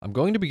I'm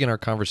going to begin our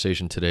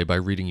conversation today by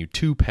reading you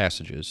two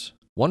passages,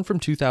 one from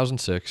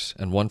 2006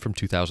 and one from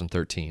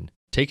 2013.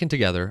 Taken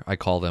together, I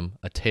call them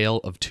A Tale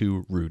of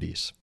Two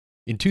Rudys.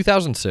 In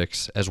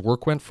 2006, as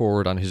work went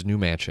forward on his new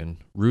mansion,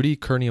 Rudy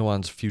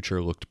Kurniawan's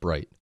future looked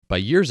bright. By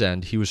year's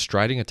end, he was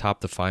striding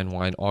atop the fine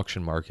wine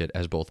auction market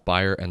as both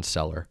buyer and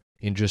seller.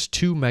 In just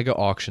two mega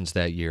auctions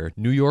that year,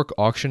 New York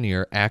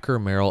auctioneer Acker,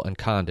 Merrill &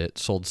 Condit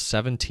sold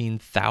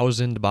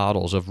 17,000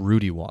 bottles of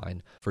Rudy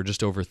wine for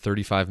just over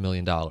 $35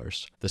 million.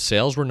 The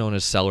sales were known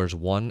as Cellars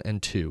 1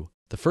 and 2.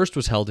 The first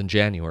was held in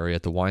January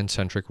at the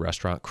wine-centric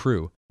restaurant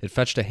Crew. It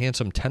fetched a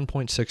handsome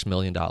 $10.6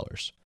 million.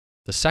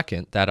 The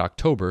second, that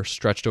October,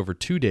 stretched over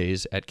 2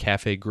 days at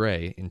Cafe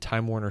Gray in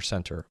Time Warner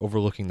Center,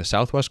 overlooking the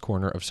southwest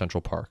corner of Central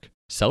Park.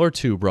 Cellar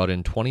 2 brought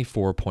in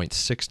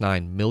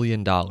 $24.69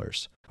 million,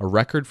 a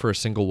record for a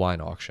single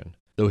wine auction.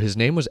 Though his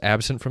name was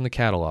absent from the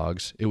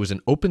catalogs, it was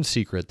an open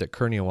secret that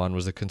Kurniawan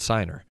was the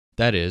consignor,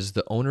 that is,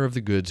 the owner of the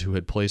goods who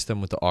had placed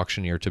them with the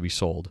auctioneer to be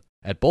sold.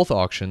 At both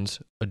auctions,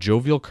 a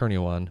jovial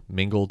Kurniawan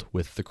mingled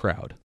with the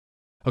crowd.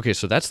 Okay,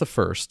 so that's the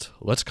first.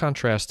 Let's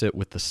contrast it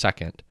with the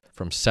second,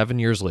 from 7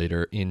 years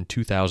later in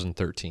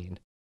 2013.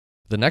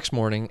 The next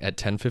morning at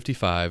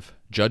 10:55,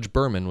 Judge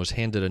Berman was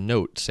handed a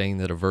note saying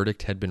that a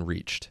verdict had been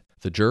reached.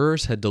 The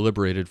jurors had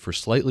deliberated for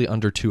slightly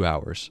under 2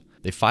 hours.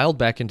 They filed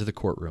back into the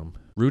courtroom.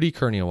 Rudy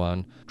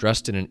Kurniawan,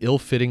 dressed in an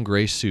ill-fitting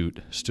gray suit,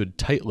 stood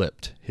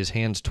tight-lipped, his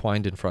hands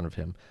twined in front of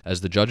him,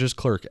 as the judge's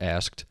clerk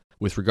asked,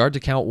 "With regard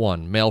to count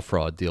 1, mail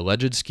fraud, the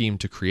alleged scheme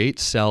to create,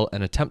 sell,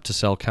 and attempt to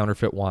sell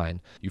counterfeit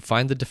wine, you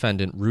find the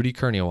defendant, Rudy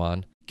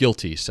Kurniawan,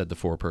 guilty," said the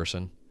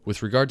foreperson.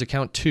 "With regard to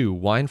count 2,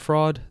 wine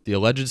fraud, the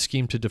alleged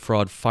scheme to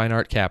defraud fine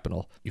art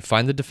capital, you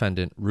find the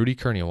defendant, Rudy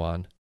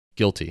Kurniawan,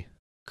 guilty."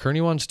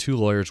 Kurniawan's two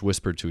lawyers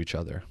whispered to each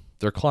other.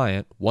 Their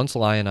client, once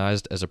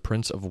lionized as a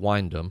prince of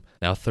winedom,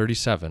 now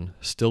 37,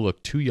 still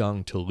looked too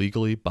young to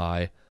legally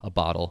buy a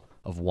bottle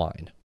of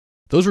wine.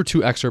 Those were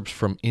two excerpts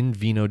from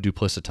Vino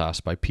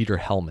Duplicitas by Peter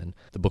Hellman,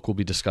 the book we'll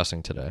be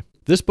discussing today.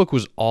 This book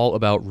was all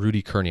about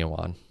Rudy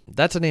Kurniawan.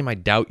 That's a name I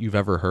doubt you've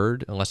ever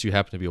heard unless you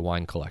happen to be a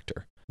wine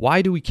collector.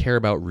 Why do we care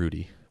about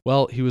Rudy?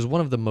 Well, he was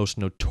one of the most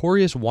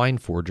notorious wine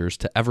forgers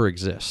to ever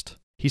exist.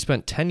 He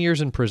spent 10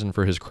 years in prison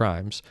for his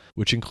crimes,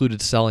 which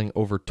included selling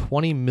over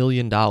 $20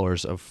 million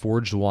of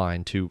forged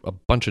wine to a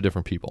bunch of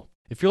different people.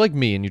 If you're like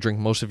me and you drink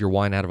most of your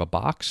wine out of a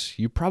box,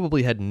 you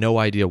probably had no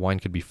idea wine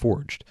could be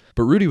forged.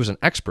 But Rudy was an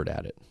expert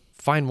at it.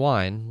 Fine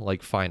wine,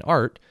 like fine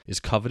art, is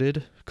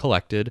coveted,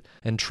 collected,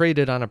 and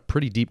traded on a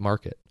pretty deep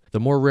market. The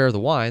more rare the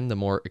wine, the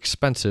more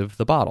expensive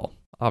the bottle,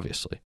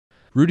 obviously.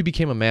 Rudy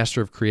became a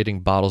master of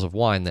creating bottles of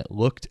wine that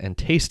looked and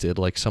tasted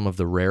like some of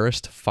the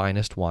rarest,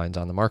 finest wines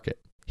on the market.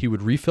 He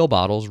would refill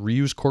bottles,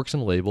 reuse corks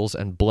and labels,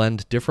 and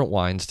blend different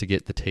wines to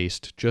get the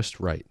taste just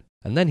right.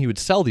 And then he would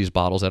sell these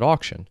bottles at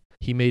auction.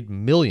 He made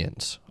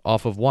millions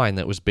off of wine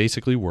that was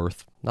basically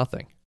worth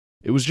nothing.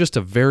 It was just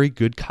a very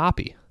good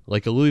copy,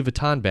 like a Louis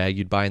Vuitton bag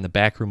you'd buy in the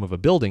back room of a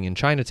building in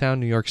Chinatown,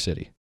 New York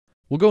City.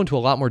 We'll go into a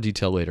lot more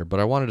detail later,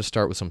 but I wanted to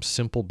start with some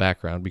simple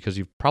background because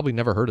you've probably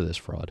never heard of this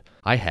fraud.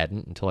 I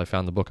hadn't until I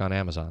found the book on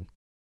Amazon.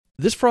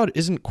 This fraud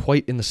isn't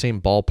quite in the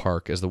same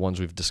ballpark as the ones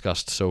we've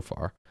discussed so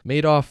far.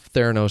 Madoff,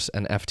 Theranos,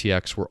 and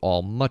FTX were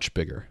all much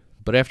bigger.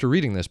 But after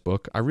reading this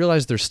book, I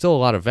realized there's still a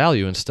lot of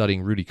value in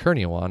studying Rudy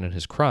Kurniawan and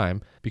his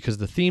crime because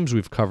the themes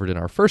we've covered in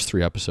our first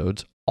 3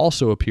 episodes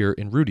also appear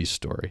in Rudy's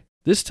story.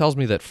 This tells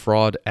me that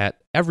fraud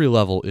at every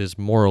level is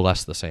more or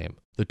less the same.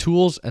 The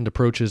tools and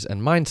approaches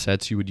and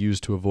mindsets you would use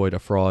to avoid a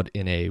fraud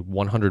in a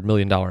 $100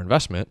 million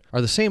investment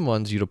are the same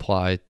ones you'd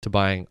apply to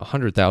buying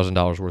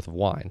 $100,000 worth of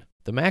wine.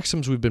 The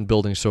maxims we've been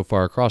building so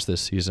far across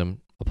this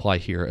season apply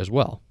here as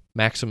well.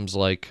 Maxims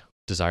like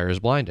desire is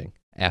blinding,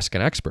 ask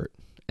an expert,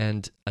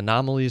 and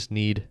anomalies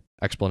need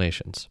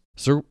explanations.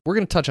 So we're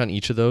going to touch on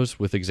each of those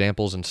with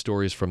examples and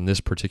stories from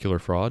this particular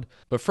fraud.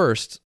 But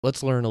first,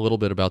 let's learn a little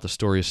bit about the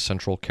story's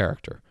central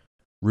character,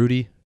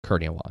 Rudy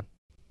Kurniawan.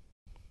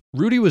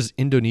 Rudy was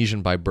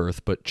Indonesian by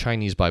birth, but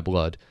Chinese by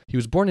blood. He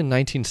was born in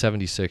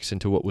 1976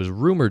 into what was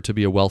rumored to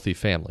be a wealthy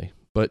family,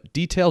 but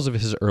details of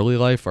his early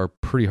life are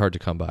pretty hard to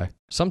come by.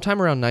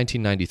 Sometime around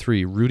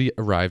 1993, Rudy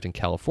arrived in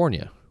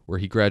California, where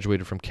he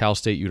graduated from Cal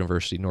State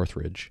University,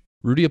 Northridge.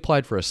 Rudy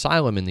applied for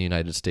asylum in the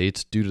United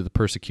States due to the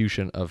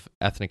persecution of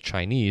ethnic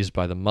Chinese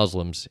by the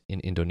Muslims in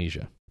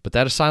Indonesia. But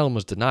that asylum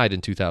was denied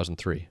in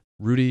 2003.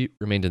 Rudy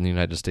remained in the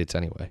United States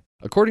anyway.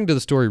 According to the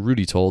story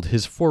Rudy told,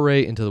 his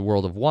foray into the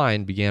world of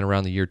wine began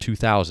around the year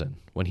 2000,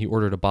 when he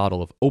ordered a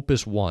bottle of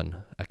Opus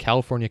 1, a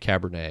California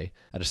Cabernet,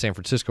 at a San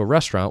Francisco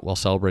restaurant while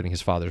celebrating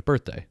his father's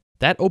birthday.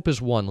 That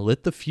Opus 1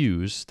 lit the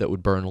fuse that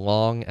would burn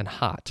long and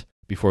hot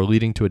before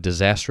leading to a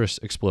disastrous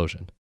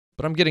explosion.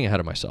 But I'm getting ahead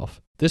of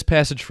myself. This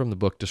passage from the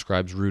book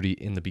describes Rudy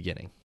in the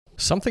beginning.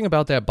 Something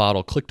about that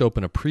bottle clicked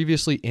open a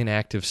previously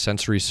inactive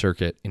sensory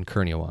circuit in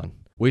Kurniawan.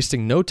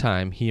 Wasting no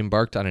time, he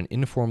embarked on an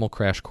informal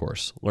crash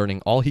course,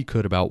 learning all he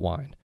could about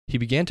wine. He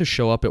began to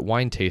show up at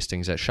wine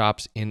tastings at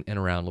shops in and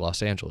around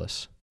Los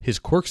Angeles. His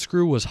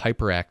corkscrew was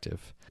hyperactive.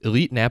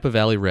 Elite Napa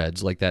Valley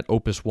Reds, like that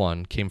Opus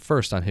 1, came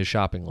first on his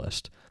shopping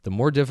list. The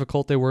more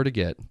difficult they were to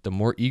get, the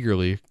more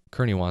eagerly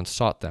Kernywans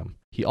sought them.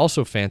 He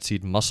also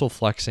fancied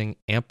muscle-flexing,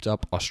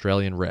 amped-up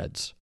Australian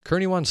reds.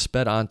 Kernywans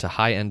sped on to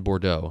high-end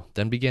Bordeaux,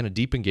 then began a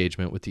deep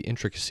engagement with the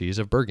intricacies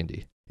of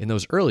Burgundy. In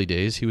those early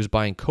days, he was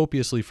buying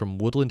copiously from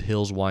Woodland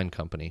Hills Wine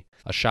Company,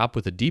 a shop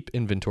with a deep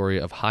inventory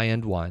of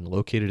high-end wine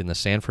located in the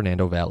San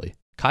Fernando Valley.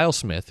 Kyle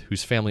Smith,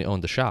 whose family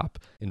owned the shop,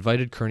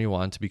 invited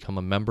Kernywand to become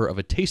a member of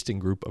a tasting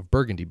group of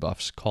Burgundy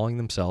buffs calling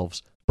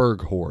themselves Burg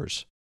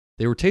Whores.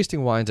 They were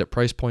tasting wines at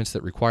price points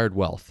that required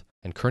wealth,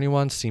 and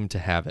Kernywand seemed to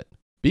have it.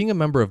 Being a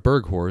member of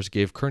Burg Whores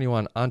gave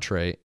Kernywand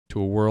entree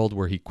to a world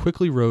where he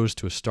quickly rose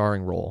to a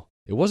starring role.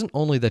 It wasn't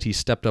only that he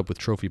stepped up with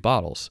trophy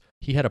bottles,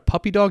 he had a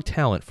puppy dog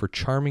talent for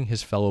charming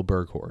his fellow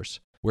Burg Whores.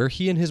 Where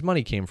he and his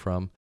money came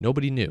from,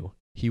 nobody knew.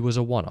 He was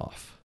a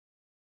one-off.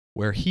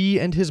 Where he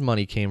and his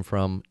money came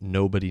from,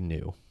 nobody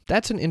knew.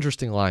 That's an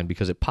interesting line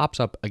because it pops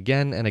up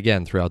again and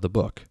again throughout the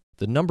book.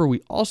 The number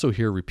we also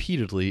hear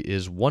repeatedly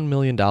is $1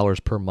 million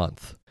per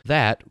month.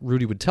 That,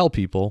 Rudy would tell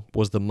people,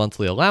 was the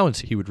monthly allowance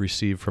he would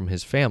receive from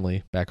his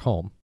family back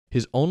home.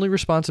 His only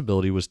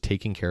responsibility was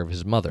taking care of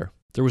his mother.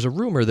 There was a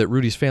rumor that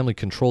Rudy's family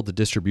controlled the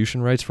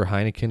distribution rights for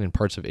Heineken in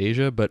parts of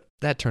Asia, but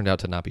that turned out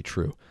to not be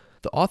true.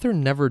 The author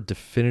never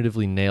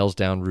definitively nails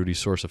down Rudy's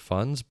source of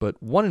funds,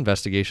 but one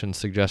investigation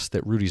suggests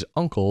that Rudy's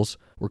uncles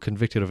were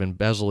convicted of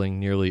embezzling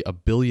nearly $1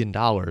 billion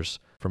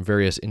from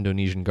various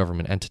Indonesian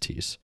government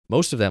entities.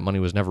 Most of that money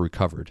was never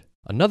recovered.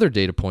 Another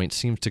data point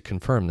seems to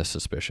confirm this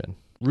suspicion.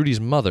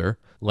 Rudy's mother,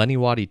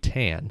 Leniwati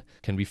Tan,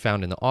 can be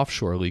found in the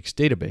Offshore Leaks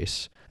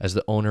database as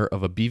the owner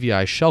of a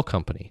BVI shell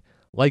company,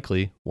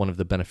 likely one of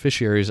the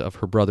beneficiaries of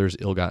her brother's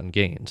ill-gotten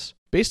gains.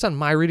 Based on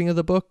my reading of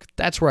the book,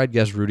 that's where I'd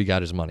guess Rudy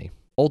got his money,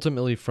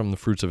 ultimately from the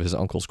fruits of his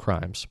uncle's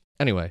crimes.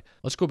 Anyway,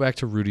 let's go back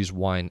to Rudy's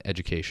wine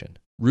education.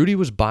 Rudy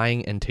was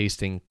buying and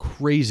tasting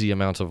crazy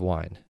amounts of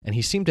wine, and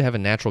he seemed to have a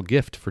natural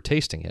gift for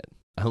tasting it.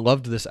 I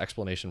loved this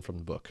explanation from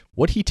the book.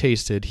 What he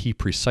tasted, he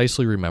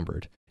precisely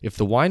remembered. If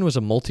the wine was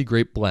a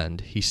multi-grape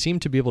blend, he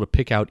seemed to be able to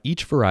pick out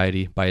each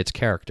variety by its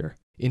character.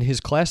 In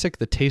his classic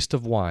The Taste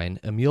of Wine,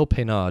 Émile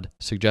Peynaud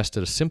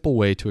suggested a simple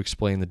way to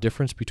explain the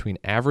difference between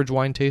average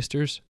wine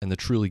tasters and the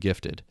truly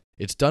gifted.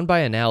 It's done by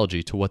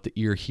analogy to what the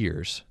ear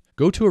hears.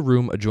 Go to a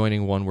room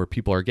adjoining one where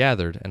people are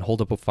gathered and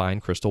hold up a fine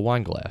crystal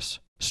wine glass.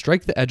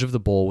 Strike the edge of the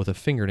bowl with a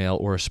fingernail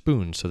or a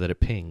spoon so that it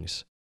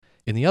pings.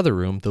 In the other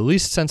room, the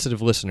least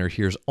sensitive listener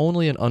hears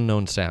only an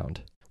unknown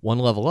sound. One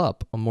level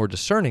up, a more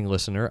discerning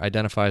listener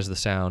identifies the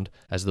sound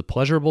as the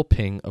pleasurable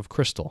ping of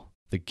crystal.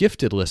 The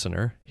gifted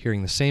listener,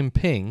 hearing the same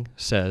ping,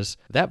 says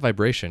that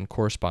vibration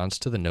corresponds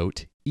to the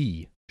note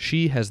E.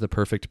 She has the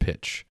perfect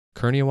pitch.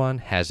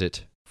 Kernywand has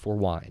it for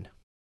wine.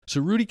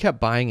 So Rudy kept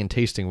buying and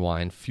tasting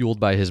wine, fueled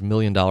by his $1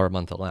 million a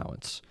month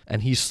allowance,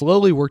 and he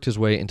slowly worked his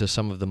way into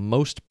some of the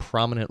most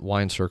prominent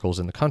wine circles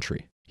in the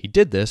country. He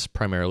did this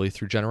primarily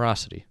through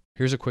generosity.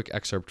 Here's a quick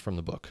excerpt from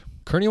the book.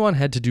 Kernywand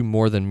had to do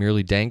more than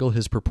merely dangle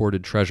his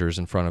purported treasures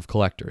in front of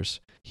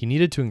collectors. He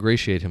needed to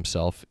ingratiate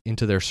himself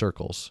into their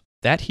circles.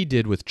 That he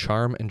did with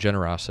charm and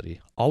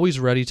generosity, always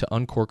ready to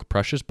uncork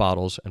precious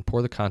bottles and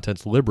pour the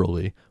contents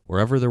liberally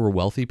wherever there were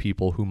wealthy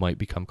people who might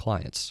become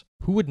clients.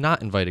 Who would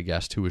not invite a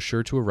guest who was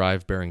sure to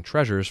arrive bearing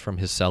treasures from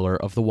his cellar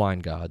of the wine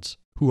gods?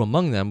 Who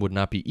among them would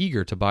not be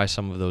eager to buy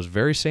some of those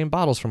very same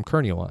bottles from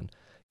Kernywand,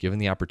 given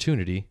the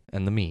opportunity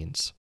and the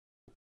means?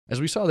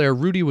 As we saw there,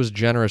 Rudy was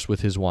generous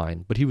with his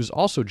wine, but he was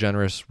also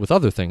generous with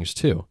other things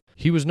too.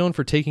 He was known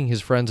for taking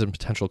his friends and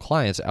potential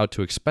clients out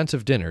to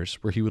expensive dinners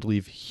where he would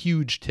leave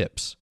huge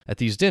tips. At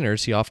these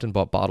dinners, he often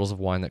bought bottles of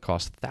wine that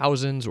cost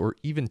thousands or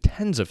even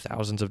tens of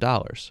thousands of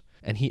dollars.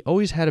 And he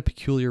always had a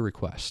peculiar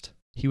request.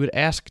 He would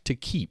ask to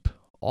keep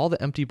all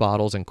the empty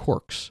bottles and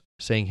corks,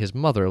 saying his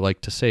mother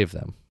liked to save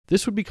them.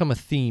 This would become a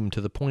theme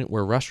to the point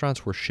where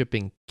restaurants were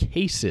shipping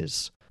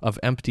cases of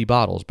empty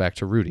bottles back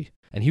to Rudy,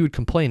 and he would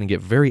complain and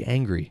get very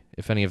angry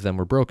if any of them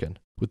were broken.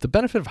 With the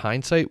benefit of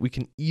hindsight, we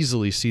can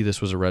easily see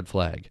this was a red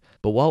flag,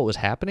 but while it was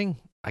happening,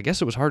 I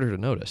guess it was harder to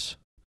notice.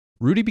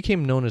 Rudy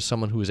became known as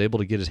someone who was able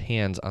to get his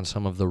hands on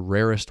some of the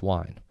rarest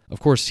wine. Of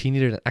course, he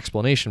needed an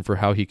explanation for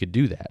how he could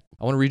do that.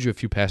 I want to read you a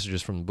few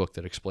passages from the book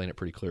that explain it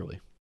pretty clearly.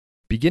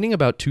 Beginning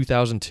about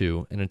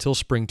 2002 and until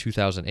spring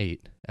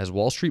 2008, as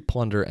Wall Street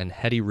plunder and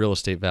heady real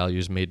estate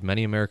values made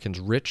many Americans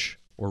rich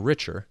or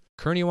richer,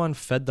 Kernywand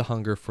fed the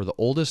hunger for the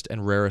oldest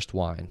and rarest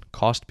wine,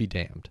 cost be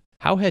damned.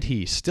 How had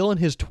he, still in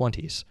his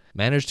 20s,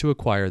 managed to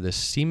acquire this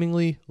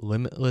seemingly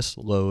limitless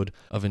load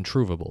of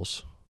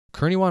introuvables?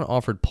 Kernywand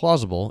offered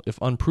plausible, if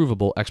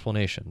unprovable,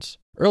 explanations.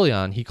 Early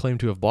on, he claimed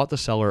to have bought the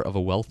cellar of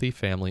a wealthy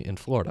family in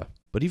Florida.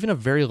 But even a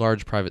very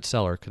large private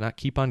seller could not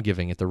keep on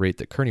giving at the rate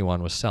that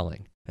Kernywand was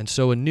selling. And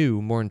so a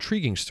new, more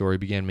intriguing story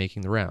began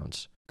making the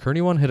rounds.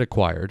 Kernywand had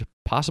acquired,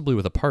 possibly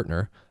with a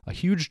partner, a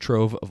huge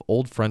trove of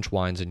old French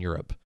wines in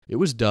Europe. It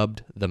was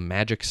dubbed the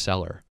Magic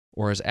Cellar,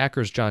 or as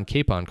Acker's John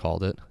Capon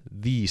called it,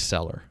 the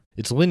cellar.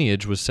 Its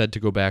lineage was said to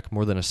go back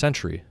more than a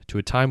century, to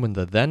a time when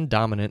the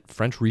then-dominant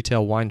French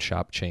retail wine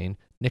shop chain,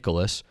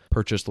 Nicolas,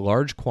 purchased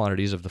large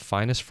quantities of the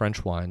finest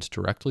French wines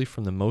directly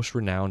from the most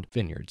renowned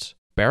vineyards.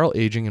 barrel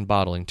aging and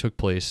bottling took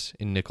place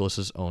in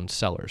Nicholas's own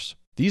cellars.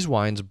 These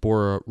wines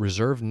bore a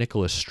Reserve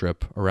Nicholas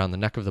strip around the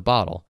neck of the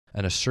bottle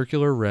and a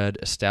circular red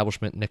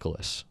Establishment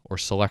Nicholas or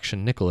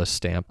Selection Nicholas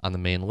stamp on the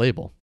main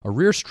label. A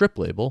rear strip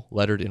label,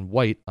 lettered in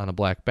white on a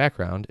black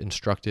background,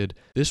 instructed,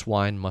 "This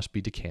wine must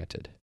be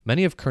decanted."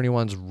 Many of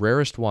Kernywon's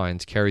rarest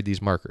wines carried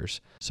these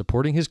markers,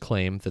 supporting his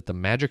claim that the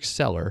magic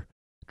cellar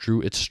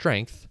drew its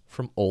strength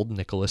from Old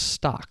Nicholas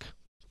stock.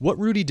 What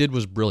Rudy did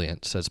was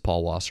brilliant, says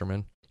Paul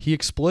Wasserman. He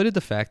exploited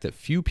the fact that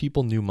few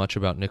people knew much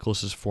about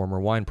Nicholas's former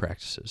wine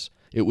practices.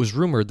 It was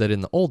rumored that in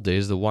the old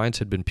days the wines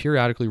had been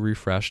periodically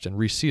refreshed and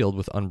resealed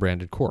with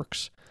unbranded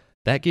corks.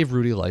 That gave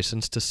Rudy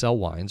license to sell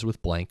wines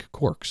with blank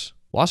corks.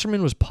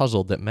 Wasserman was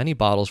puzzled that many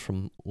bottles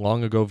from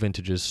long-ago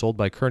vintages sold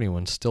by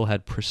Kernywon still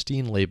had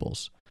pristine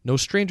labels. No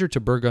stranger to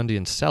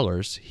Burgundian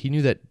cellars, he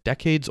knew that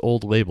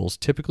decades-old labels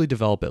typically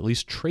develop at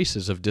least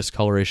traces of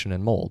discoloration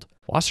and mold.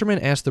 Wasserman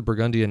asked the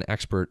Burgundian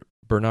expert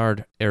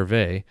Bernard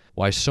Hervé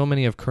why so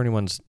many of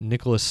Kernywon's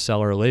Nicholas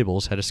cellar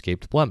labels had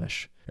escaped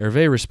blemish.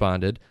 Hervé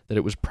responded that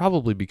it was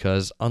probably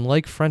because,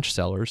 unlike French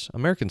cellars,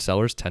 American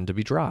cellars tend to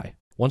be dry.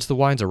 Once the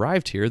wines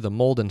arrived here, the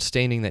mold and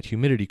staining that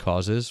humidity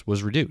causes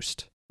was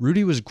reduced.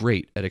 Rudy was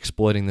great at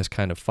exploiting this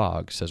kind of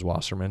fog, says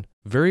Wasserman.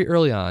 Very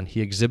early on, he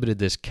exhibited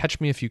this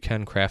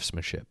catch-me-if-you-can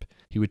craftsmanship.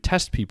 He would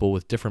test people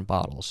with different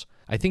bottles.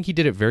 I think he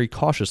did it very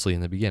cautiously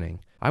in the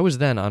beginning. I was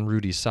then on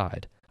Rudy's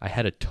side. I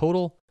had a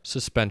total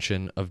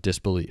suspension of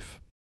disbelief.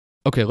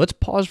 Okay, let's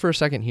pause for a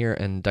second here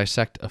and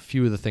dissect a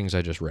few of the things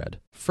I just read.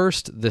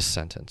 First, this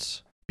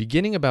sentence.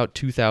 Beginning about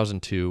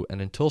 2002 and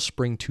until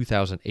spring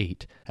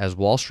 2008, as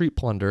Wall Street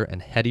plunder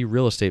and heady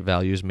real estate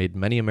values made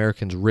many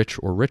Americans rich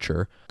or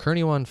richer,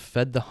 Kernywon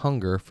fed the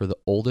hunger for the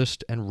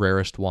oldest and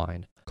rarest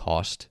wine.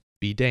 Cost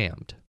be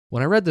damned.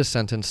 When I read this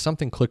sentence,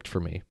 something clicked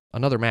for me.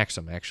 Another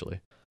maxim,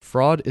 actually.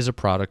 Fraud is a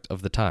product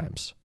of the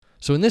times.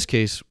 So in this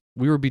case,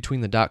 we were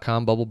between the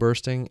dot-com bubble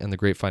bursting and the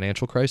great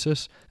financial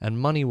crisis, and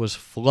money was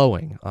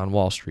flowing on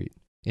Wall Street.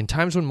 In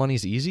times when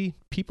money's easy,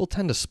 people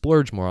tend to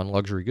splurge more on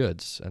luxury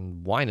goods,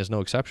 and wine is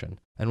no exception.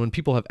 And when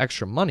people have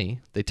extra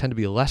money, they tend to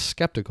be less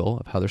skeptical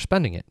of how they're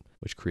spending it,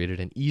 which created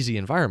an easy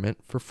environment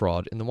for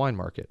fraud in the wine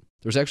market.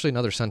 There's actually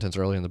another sentence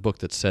early in the book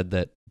that said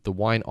that the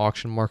wine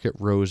auction market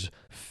rose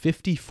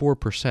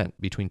 54%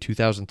 between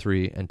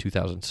 2003 and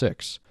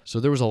 2006. So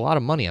there was a lot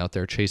of money out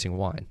there chasing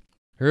wine.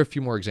 Here are a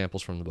few more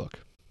examples from the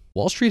book.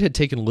 Wall Street had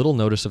taken little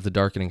notice of the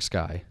darkening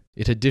sky.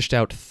 It had dished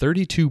out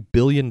 $32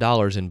 billion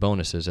in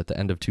bonuses at the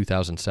end of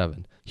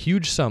 2007.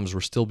 Huge sums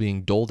were still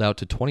being doled out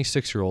to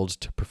 26-year-olds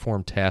to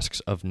perform tasks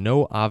of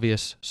no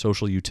obvious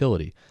social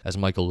utility, as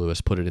Michael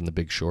Lewis put it in The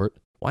Big Short.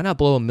 Why not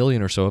blow $1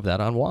 million or so of that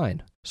on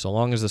wine? So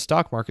long as the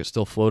stock market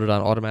still floated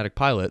on automatic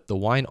pilot, the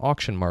wine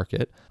auction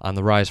market, on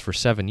the rise for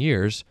 7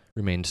 years,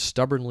 remained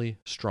stubbornly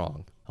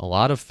strong. A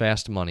lot of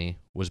fast money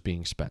was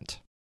being spent.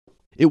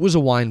 It was a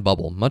wine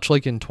bubble, much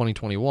like in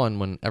 2021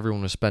 when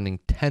everyone was spending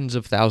tens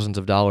of thousands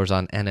of dollars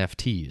on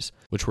NFTs,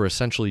 which were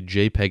essentially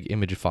JPEG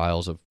image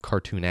files of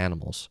cartoon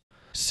animals.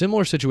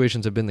 Similar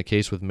situations have been the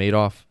case with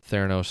Madoff,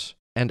 Theranos,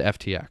 and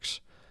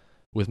FTX.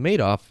 With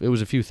Madoff, it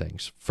was a few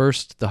things.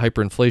 First, the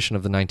hyperinflation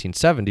of the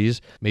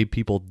 1970s made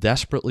people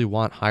desperately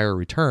want higher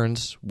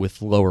returns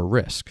with lower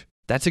risk.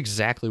 That's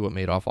exactly what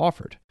Madoff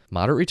offered.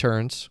 Moderate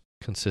returns,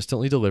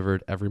 consistently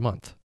delivered every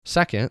month.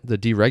 Second, the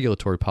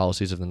deregulatory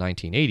policies of the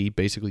 1980s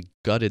basically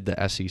gutted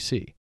the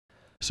SEC.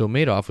 So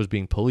Madoff was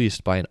being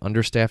policed by an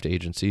understaffed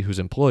agency whose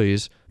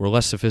employees were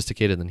less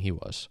sophisticated than he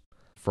was.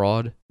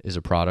 Fraud is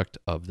a product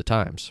of the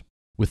times.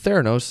 With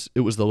Theranos, it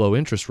was the low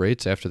interest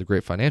rates after the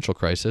great financial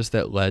crisis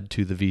that led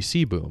to the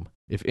VC boom.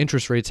 If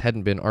interest rates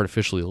hadn't been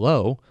artificially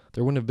low,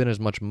 there wouldn't have been as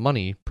much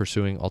money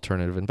pursuing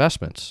alternative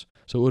investments.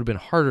 So it would have been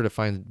harder to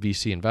find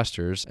VC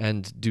investors,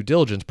 and due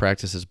diligence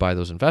practices by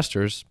those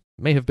investors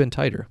may have been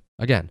tighter.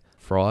 Again,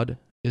 fraud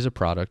is a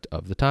product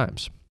of the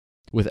times.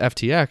 With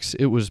FTX,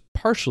 it was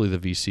partially the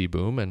VC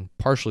boom and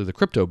partially the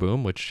crypto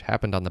boom, which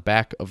happened on the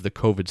back of the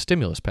COVID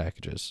stimulus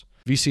packages.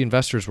 VC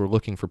investors were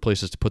looking for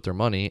places to put their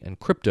money, and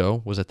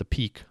crypto was at the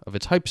peak of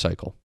its hype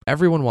cycle.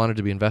 Everyone wanted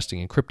to be investing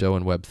in crypto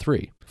and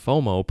Web3.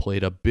 FOMO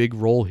played a big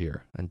role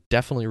here and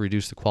definitely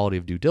reduced the quality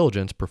of due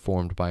diligence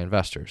performed by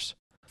investors.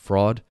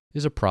 Fraud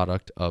is a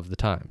product of the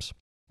times.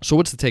 So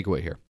what's the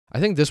takeaway here? I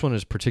think this one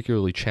is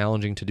particularly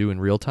challenging to do in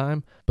real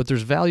time, but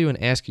there's value in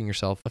asking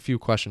yourself a few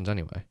questions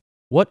anyway.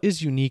 What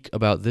is unique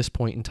about this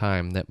point in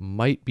time that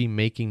might be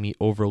making me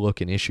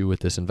overlook an issue with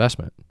this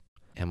investment?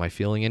 Am I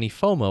feeling any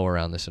FOMO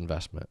around this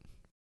investment?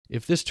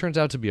 If this turns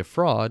out to be a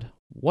fraud,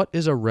 what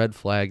is a red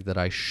flag that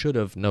I should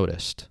have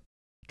noticed?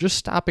 Just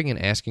stopping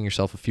and asking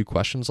yourself a few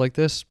questions like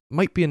this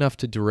might be enough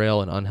to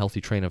derail an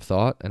unhealthy train of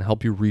thought and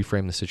help you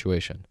reframe the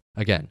situation.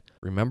 Again,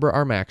 remember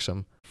our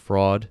maxim,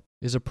 fraud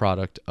is a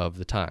product of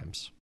the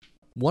times.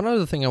 One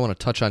other thing I want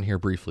to touch on here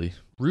briefly.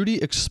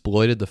 Rudy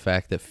exploited the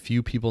fact that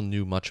few people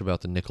knew much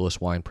about the Nicholas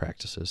wine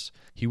practices.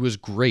 He was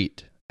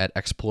great at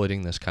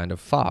exploiting this kind of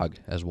fog,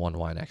 as one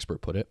wine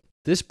expert put it.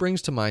 This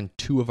brings to mind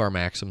two of our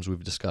maxims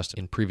we've discussed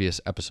in previous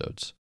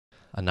episodes.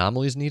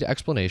 Anomalies need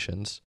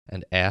explanations,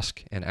 and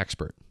ask an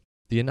expert.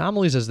 The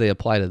anomalies as they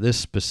apply to this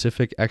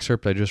specific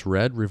excerpt I just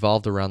read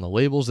revolved around the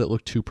labels that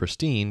looked too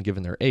pristine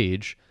given their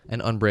age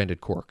and unbranded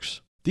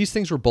corks. These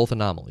things were both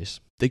anomalies.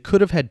 They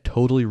could have had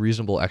totally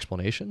reasonable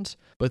explanations,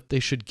 but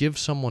they should give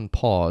someone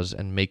pause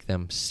and make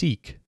them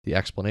seek the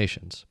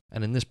explanations.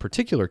 And in this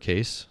particular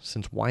case,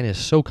 since wine is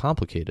so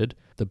complicated,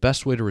 the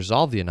best way to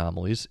resolve the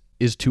anomalies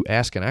is to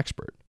ask an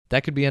expert.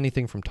 That could be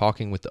anything from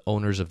talking with the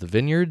owners of the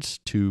vineyards,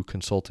 to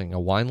consulting a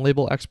wine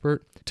label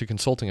expert, to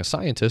consulting a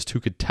scientist who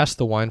could test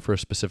the wine for a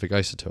specific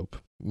isotope.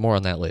 More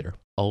on that later.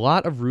 A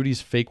lot of Rudy's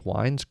fake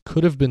wines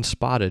could have been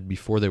spotted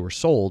before they were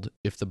sold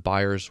if the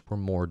buyers were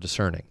more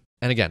discerning.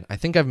 And again, I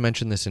think I've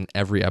mentioned this in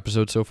every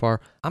episode so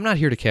far. I'm not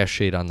here to cast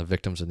shade on the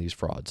victims of these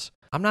frauds.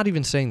 I'm not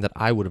even saying that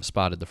I would have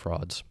spotted the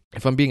frauds.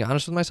 If I'm being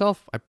honest with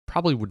myself, I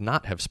probably would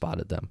not have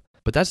spotted them.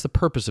 But that's the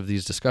purpose of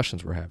these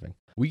discussions we're having.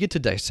 We get to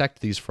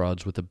dissect these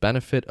frauds with the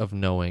benefit of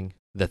knowing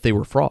that they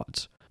were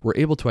frauds. We're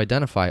able to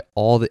identify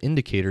all the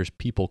indicators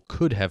people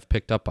could have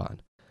picked up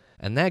on.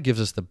 And that gives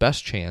us the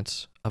best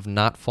chance of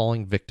not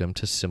falling victim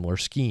to similar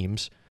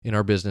schemes in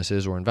our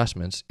businesses or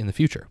investments in the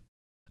future.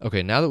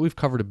 Okay, now that we've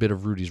covered a bit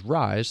of Rudy's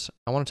rise,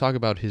 I want to talk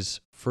about his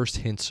first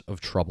hints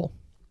of trouble.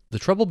 The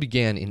trouble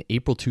began in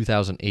April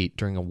 2008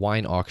 during a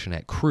wine auction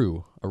at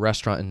Cru, a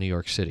restaurant in New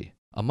York City.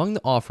 Among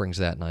the offerings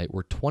that night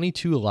were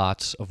 22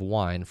 lots of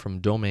wine from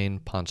Domaine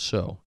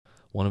Ponceau,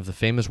 one of the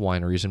famous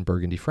wineries in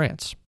Burgundy,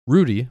 France.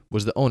 Rudy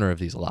was the owner of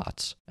these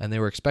lots, and they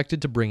were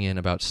expected to bring in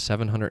about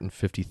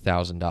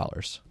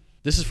 $750,000.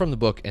 This is from the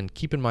book, and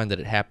keep in mind that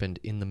it happened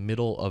in the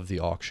middle of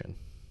the auction.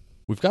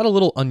 We've got a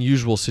little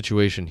unusual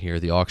situation here,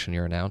 the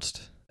auctioneer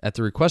announced. At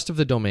the request of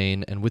the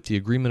domain and with the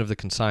agreement of the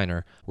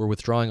consignor, we're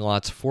withdrawing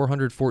lots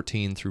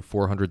 414 through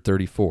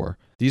 434.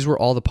 These were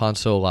all the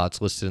Ponceau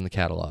lots listed in the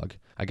catalog.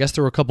 I guess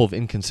there were a couple of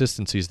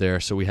inconsistencies there,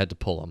 so we had to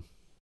pull them.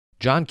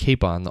 John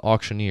Capon, the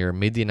auctioneer,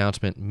 made the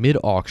announcement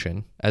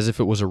mid-auction as if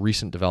it was a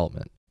recent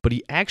development. But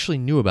he actually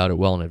knew about it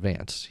well in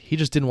advance. He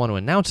just didn't want to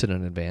announce it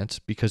in advance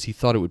because he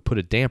thought it would put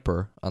a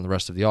damper on the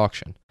rest of the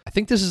auction. I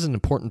think this is an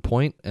important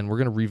point, and we're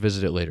going to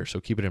revisit it later, so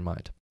keep it in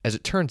mind. As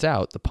it turns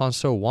out, the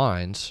Ponceau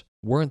wines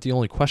weren't the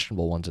only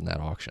questionable ones in that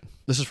auction.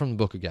 This is from the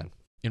book again.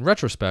 In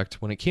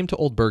retrospect, when it came to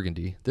Old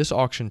Burgundy, this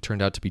auction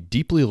turned out to be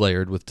deeply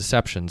layered with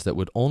deceptions that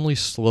would only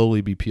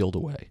slowly be peeled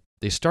away.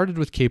 They started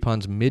with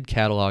Capon's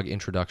mid-catalog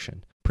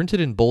introduction. Printed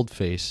in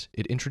boldface,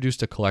 it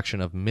introduced a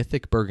collection of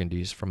mythic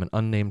Burgundies from an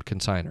unnamed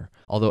consignor,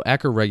 although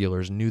Acker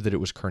regulars knew that it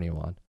was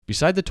Kerniowan.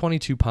 Beside the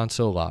 22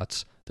 Ponceau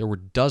lots, there were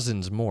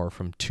dozens more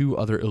from two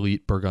other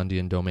elite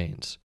Burgundian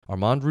domains,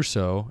 Armand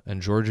Rousseau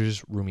and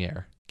Georges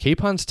Roumière.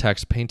 Capon's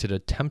text painted a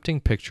tempting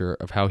picture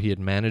of how he had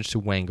managed to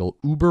wangle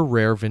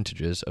uber-rare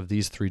vintages of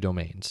these three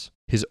domains.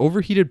 His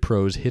overheated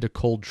prose hid a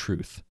cold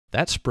truth.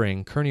 That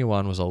spring,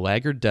 Kerniowan was a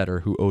laggard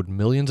debtor who owed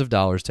millions of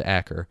dollars to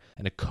Acker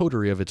and a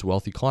coterie of its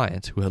wealthy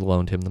clients who had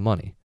loaned him the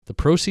money. The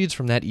proceeds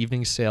from that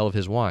evening's sale of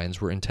his wines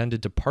were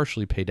intended to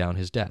partially pay down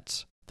his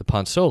debts. The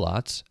Ponceau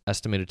lots,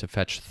 estimated to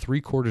fetch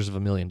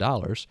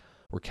 $750,000,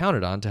 were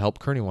counted on to help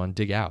Kerniowan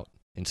dig out.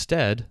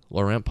 Instead,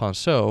 Laurent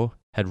Ponceau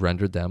had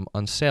rendered them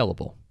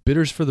unsaleable.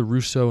 Bidders for the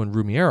Rousseau and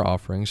Roumière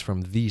offerings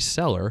from the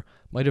seller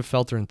might have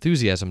felt their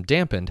enthusiasm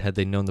dampened had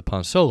they known the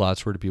Ponceau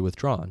lots were to be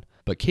withdrawn,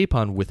 but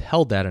Capon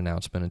withheld that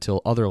announcement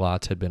until other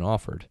lots had been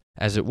offered.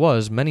 As it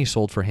was, many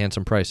sold for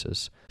handsome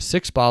prices.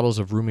 6 bottles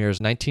of Roumière's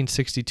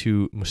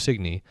 1962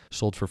 Musigny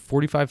sold for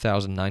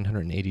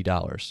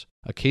 $45,980.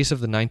 A case of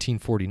the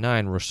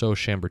 1949 Rousseau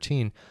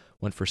Chambertin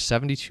went for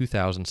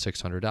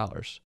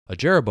 $72,600. A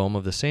Jeroboam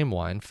of the same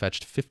wine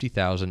fetched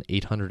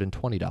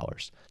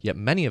 $50,820. Yet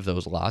many of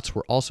those lots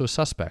were also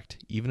suspect,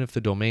 even if the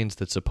domains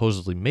that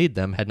supposedly made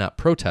them had not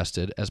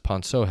protested as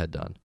Ponceau had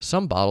done.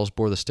 Some bottles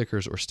bore the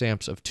stickers or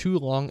stamps of 2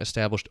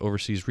 long-established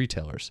overseas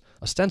retailers,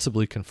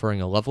 ostensibly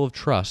conferring a level of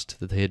trust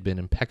that they had been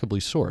impeccably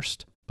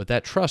sourced. But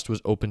that trust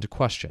was open to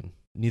question.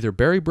 Neither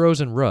Barry Bros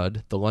and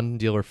Rudd, the London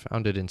dealer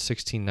founded in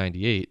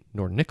 1698,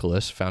 nor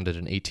Nicholas, founded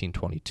in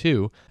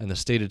 1822, and the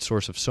stated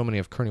source of so many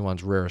of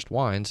Kerniowan's rarest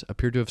wines,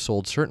 appeared to have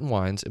sold certain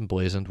wines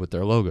emblazoned with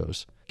their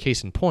logos.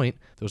 Case in point,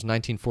 those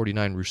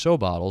 1949 Rousseau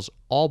bottles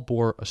all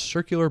bore a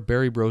circular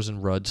Barry Bros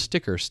and Rudd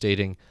sticker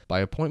stating,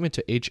 "By appointment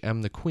to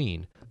H.M. the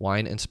Queen,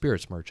 wine and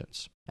spirits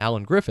merchants."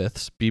 Alan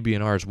Griffiths,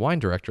 BB&R's wine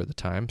director at the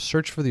time,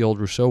 searched for the old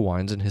Rousseau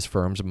wines in his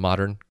firm's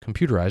modern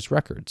computerized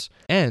records,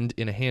 and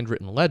in a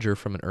handwritten ledger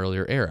from an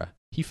earlier era.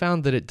 He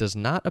found that it does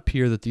not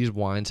appear that these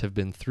wines have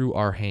been through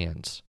our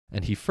hands,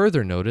 and he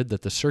further noted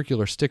that the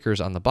circular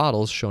stickers on the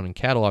bottles shown in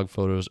catalog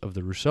photos of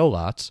the Rousseau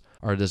lots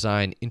are a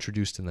design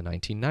introduced in the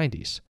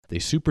 1990s. They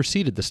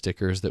superseded the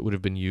stickers that would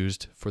have been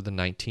used for the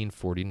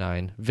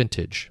 1949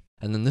 vintage.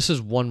 And then this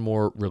is one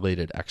more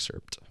related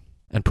excerpt.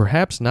 And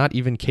perhaps not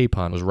even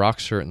Capon was rock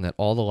certain that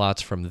all the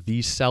lots from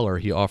the seller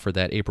he offered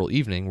that April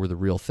evening were the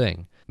real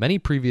thing. Many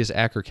previous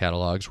Acker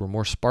catalogs were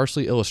more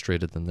sparsely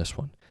illustrated than this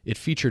one. It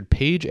featured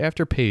page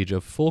after page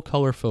of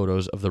full-color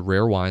photos of the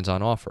rare wines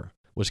on offer.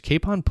 Was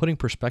Capon putting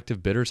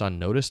prospective bidders on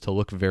notice to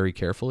look very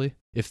carefully?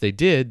 If they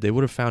did, they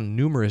would have found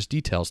numerous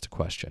details to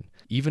question,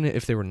 even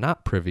if they were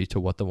not privy to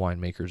what the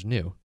winemakers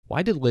knew.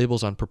 Why did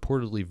labels on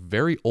purportedly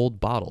very old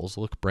bottles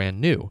look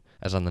brand new,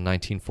 as on the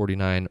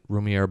 1949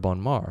 Rumière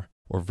Bon Mar,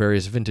 or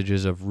various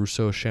vintages of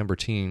Rousseau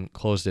Chambertin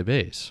Clos de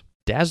Baies?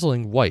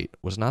 Dazzling white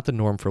was not the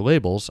norm for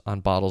labels on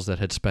bottles that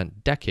had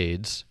spent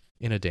decades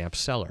in a damp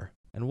cellar.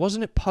 And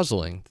wasn't it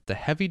puzzling that the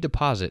heavy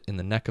deposit in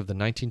the neck of the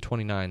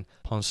 1929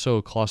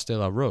 Pinceau Clos de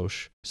la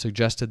Roche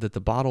suggested that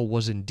the bottle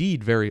was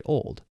indeed very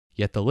old,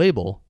 yet the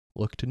label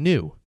looked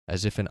new,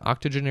 as if an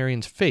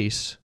octogenarian's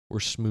face were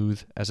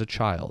smooth as a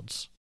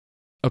child's?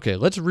 Okay,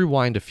 let's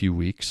rewind a few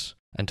weeks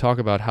and talk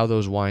about how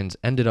those wines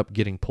ended up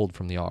getting pulled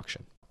from the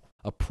auction.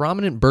 A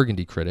prominent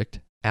Burgundy critic,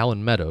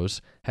 Alan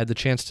Meadows, had the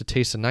chance to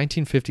taste the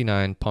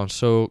 1959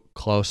 Pinceau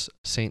Clos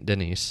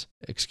Saint-Denis.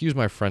 Excuse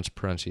my French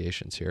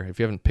pronunciations here. If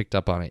you haven't picked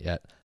up on it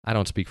yet, I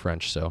don't speak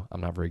French, so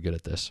I'm not very good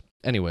at this.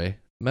 Anyway,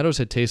 Meadows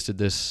had tasted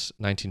this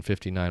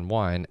 1959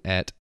 wine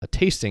at a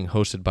tasting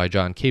hosted by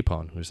John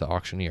Capon, who's the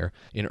auctioneer,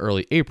 in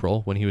early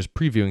April when he was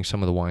previewing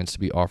some of the wines to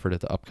be offered at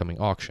the upcoming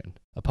auction.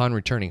 Upon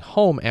returning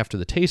home after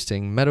the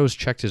tasting, Meadows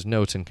checked his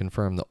notes and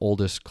confirmed the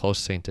oldest Clos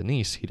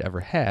Saint-Denis he'd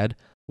ever had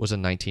was a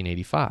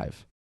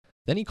 1985.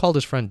 Then he called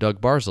his friend Doug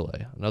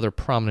Barzilay, another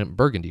prominent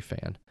Burgundy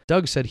fan.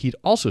 Doug said he'd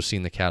also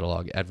seen the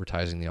catalog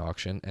advertising the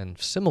auction, and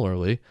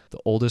similarly, the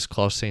oldest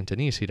Clos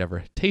Saint-Denis he'd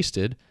ever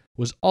tasted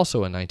was also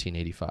a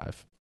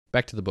 1985.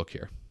 Back to the book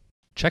here.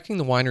 Checking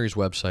the winery's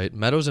website,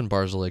 Meadows and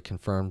Barzilay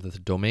confirmed that the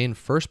domain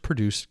first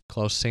produced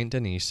Clos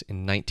Saint-Denis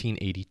in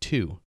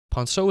 1982.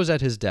 Pinceau was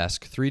at his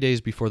desk 3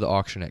 days before the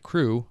auction at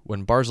Cru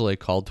when Barzilay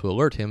called to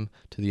alert him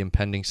to the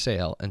impending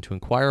sale and to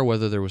inquire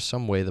whether there was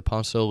some way the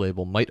Pinceau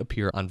label might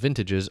appear on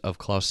vintages of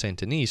Clos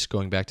Saint-Denis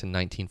going back to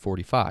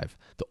 1945,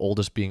 the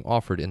oldest being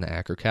offered in the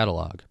Acker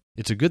catalog.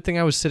 "It's a good thing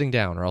I was sitting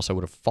down or else I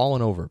would have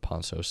fallen over,"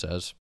 Pinceau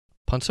says.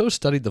 Pinceau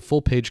studied the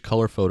full-page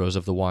color photos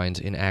of the wines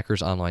in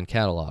Acker's online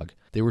catalog.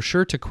 They were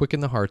sure to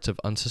quicken the hearts of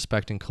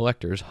unsuspecting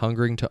collectors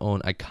hungering to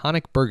own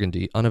iconic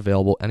Burgundy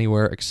unavailable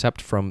anywhere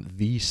except from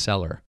the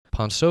cellar.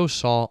 Pinceau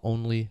saw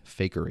only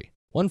fakery.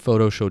 One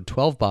photo showed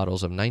 12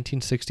 bottles of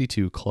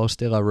 1962 Clos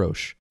de la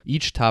Roche,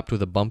 each topped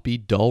with a bumpy,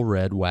 dull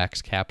red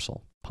wax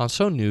capsule.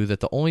 Pinceau knew that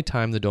the only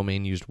time the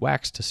domain used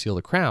wax to seal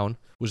the crown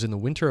was in the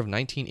winter of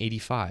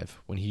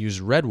 1985, when he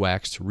used red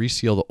wax to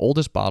reseal the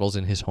oldest bottles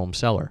in his home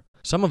cellar.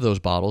 Some of those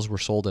bottles were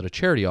sold at a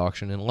charity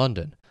auction in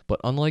London, but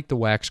unlike the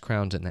wax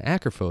crowns in the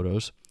Acker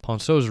photos,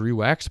 Pinceau's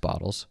re-waxed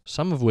bottles,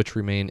 some of which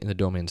remain in the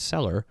domain's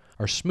cellar,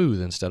 are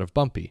smooth instead of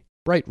bumpy,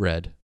 bright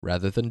red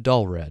rather than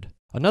dull red.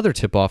 Another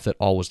tip-off that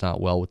all was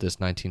not well with this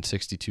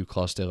 1962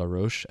 Clos de la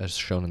Roche, as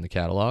shown in the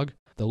catalog.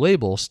 The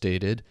label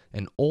stated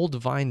an old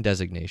vine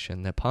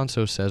designation that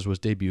Pinceau says was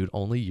debuted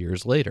only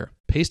years later.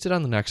 Pasted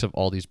on the necks of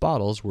all these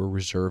bottles were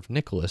Reserve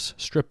Nicholas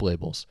strip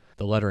labels,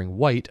 the lettering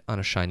white on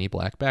a shiny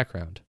black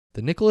background.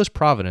 The Nicholas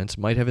provenance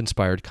might have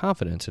inspired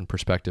confidence in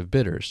prospective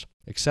bidders,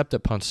 except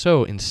that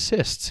Pinceau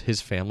insists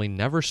his family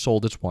never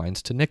sold its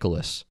wines to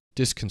Nicholas.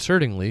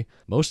 Disconcertingly,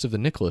 most of the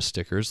Nicholas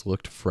stickers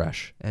looked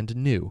fresh and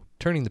new.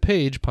 Turning the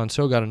page,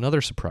 Pinceau got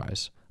another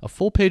surprise, a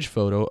full-page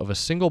photo of a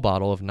single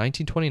bottle of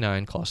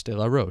 1929 Clos de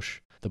la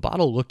Roche. The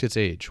bottle looked its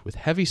age, with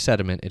heavy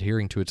sediment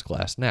adhering to its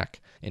glass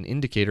neck, an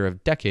indicator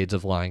of decades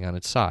of lying on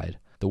its side.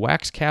 The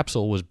wax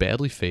capsule was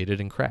badly faded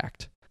and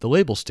cracked. The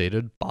label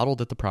stated, "Bottled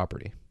at the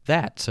property."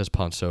 "That," says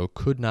Pinceau,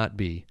 "could not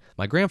be.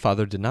 My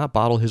grandfather did not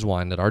bottle his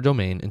wine at our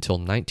domain until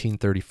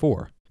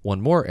 1934.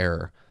 One more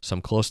error.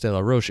 Some Clos de la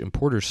Roche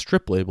importers'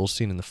 strip labels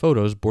seen in the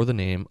photos bore the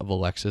name of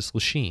Alexis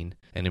Lachine,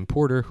 an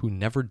importer who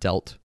never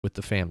dealt with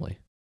the family."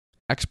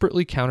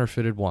 Expertly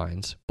counterfeited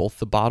wines, both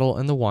the bottle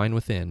and the wine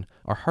within,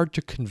 are hard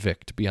to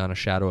convict beyond a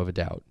shadow of a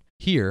doubt.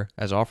 Here,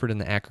 as offered in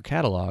the Acker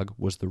catalog,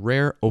 was the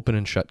rare open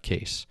and shut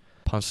case.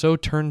 Pinceau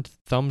turned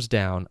thumbs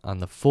down on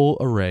the full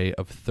array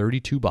of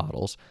 32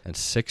 bottles and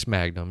 6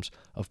 magnums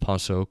of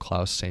Pinceau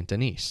Clos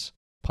Saint-Denis.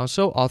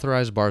 Pinceau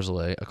authorized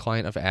Barzilay, a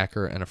client of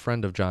Acker and a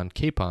friend of John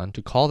Capon,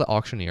 to call the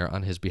auctioneer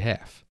on his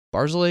behalf.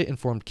 Barzilay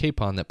informed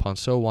Capon that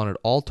Pinceau wanted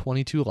all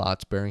 22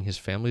 lots bearing his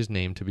family's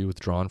name to be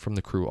withdrawn from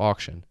the Cru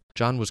auction.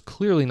 John was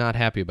clearly not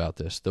happy about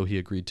this, though he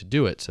agreed to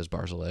do it, says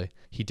Barzilay.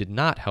 He did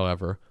not,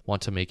 however,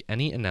 want to make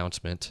any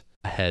announcement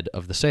ahead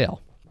of the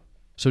sale.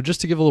 So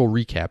just to give a little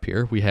recap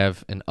here, we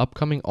have an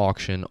upcoming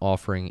auction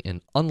offering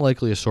an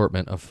unlikely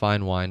assortment of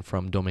fine wine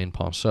from Domaine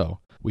Pinceau.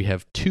 We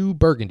have 2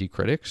 Burgundy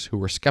critics who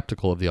were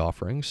skeptical of the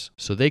offerings,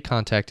 so they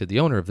contacted the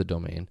owner of the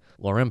domain,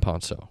 Laurent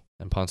Pinceau.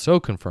 And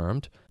Pinceau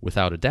confirmed,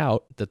 without a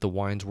doubt, that the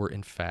wines were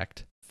in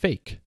fact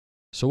fake.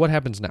 So what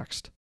happens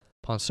next?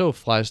 Pinceau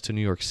flies to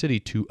New York City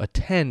to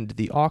attend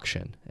the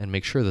auction and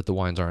make sure that the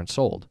wines aren't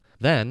sold.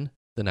 Then,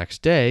 the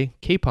next day,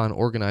 Capon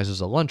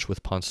organizes a lunch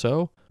with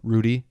Pinceau,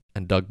 Rudy,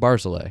 and Doug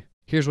Barzilay.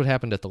 Here's what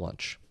happened at the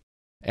lunch.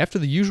 After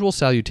the usual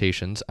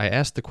salutations, I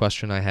asked the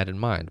question I had in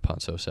mind,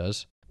 Pinceau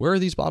says. "Where are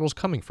these bottles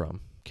coming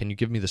from? Can you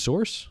give me the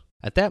source?"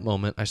 At that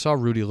moment, I saw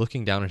Rudy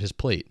looking down at his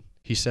plate.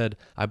 He said,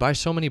 "I buy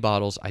so many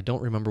bottles, I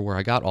don't remember where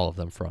I got all of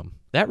them from."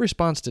 That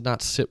response did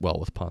not sit well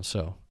with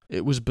Pinceau.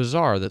 It was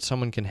bizarre that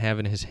someone can have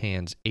in his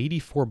hands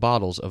 84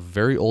 bottles of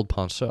very old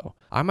Pinceau.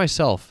 I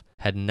myself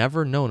had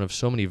never known of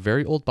so many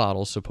very old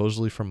bottles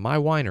supposedly from my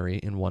winery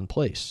in one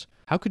place.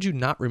 How could you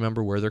not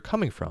remember where they're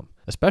coming from,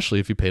 especially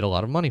if you paid a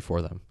lot of money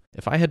for them?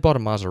 If I had bought a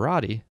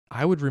Maserati,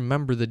 I would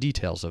remember the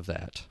details of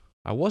that.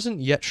 I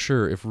wasn't yet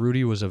sure if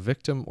Rudy was a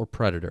victim or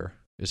predator,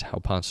 is how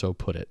Ponceau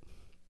put it.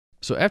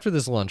 So after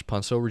this lunch,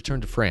 Ponceau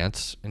returned to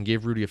France and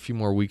gave Rudy a few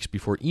more weeks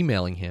before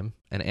emailing him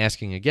and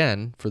asking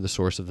again for the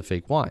source of the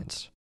fake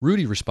wines.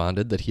 Rudy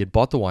responded that he had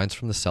bought the wines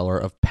from the cellar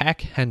of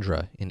Pack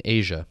Hendra in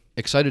Asia.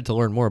 Excited to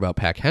learn more about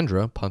Pack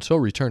Hendra, Ponceau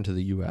returned to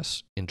the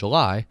U.S. in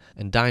July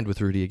and dined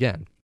with Rudy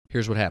again.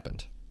 Here's what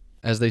happened.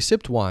 As they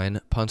sipped wine,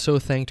 Ponceau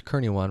thanked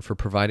Kerniwan for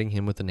providing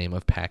him with the name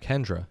of Pack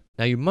Hendra.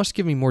 Now you must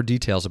give me more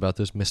details about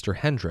this Mr.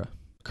 Hendra.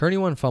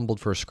 Kerniwan fumbled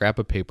for a scrap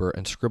of paper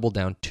and scribbled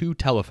down 2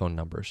 telephone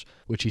numbers,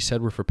 which he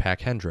said were for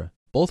Pack Hendra.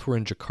 Both were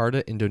in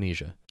Jakarta,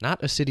 Indonesia,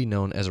 not a city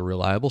known as a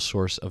reliable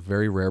source of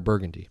very rare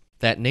Burgundy.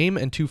 That name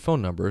and 2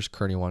 phone numbers,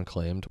 Kerniwan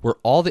claimed, were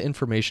all the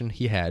information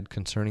he had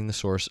concerning the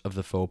source of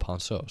the faux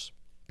Ponceaus.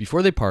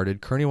 Before they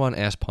parted, Kerniwan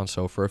asked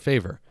Ponceau for a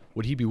favor.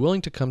 Would he be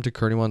willing to come to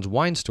Kerniwan's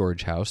wine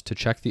storage house to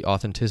check the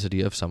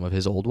authenticity of some of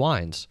his old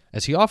wines?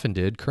 As he often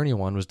did,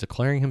 Kerniwan was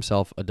declaring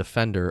himself a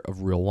defender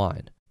of real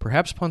wine.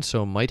 Perhaps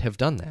Ponceau might have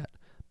done that,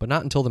 but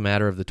not until the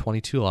matter of the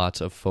 22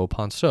 lots of faux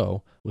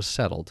Ponceau was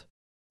settled.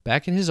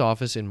 Back in his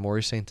office in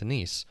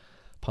Mory-Saint-Denis,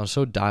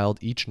 Ponceau dialed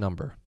each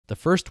number. The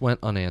first went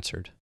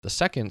unanswered. The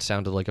second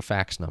sounded like a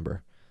fax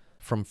number.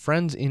 From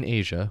friends in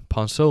Asia,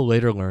 Ponceau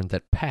later learned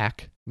that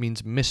Pack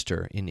means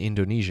Mr. in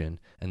Indonesian,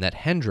 and that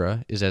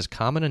Hendra is as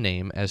common a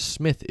name as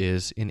Smith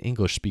is in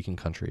English-speaking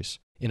countries.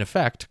 In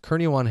effect,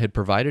 Kerniwan had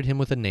provided him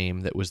with a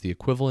name that was the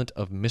equivalent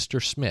of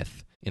Mr.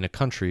 Smith in a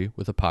country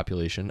with a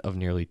population of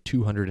nearly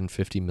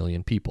 250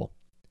 million people.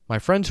 My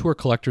friends who are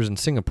collectors in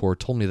Singapore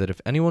told me that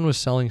if anyone was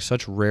selling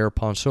such rare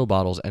Ponceau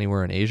bottles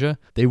anywhere in Asia,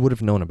 they would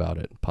have known about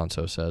it,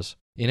 Ponceau says.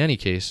 In any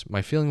case,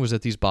 my feeling was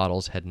that these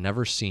bottles had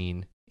never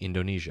seen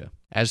Indonesia.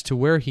 As to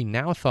where he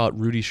now thought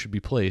Rudy should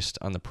be placed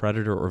on the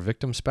predator or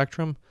victim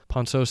spectrum,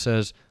 Ponceau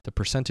says the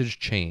percentage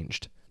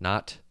changed,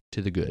 not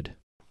to the good.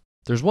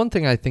 There's one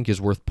thing I think is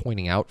worth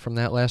pointing out from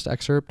that last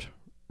excerpt.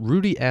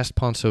 Rudy asked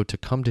Ponceau to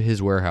come to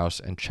his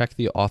warehouse and check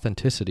the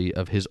authenticity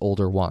of his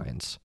older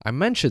wines. I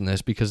mention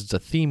this because it's a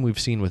theme we've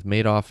seen with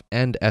Madoff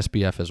and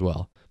SBF as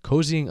well,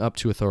 cozying up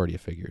to authority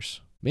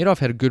figures. Madoff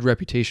had a good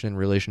reputation in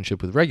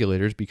relationship with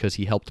regulators because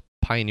he helped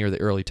pioneer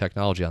the early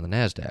technology on the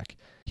NASDAQ.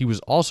 He was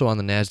also on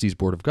the NASDAQ's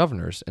board of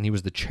governors, and he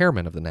was the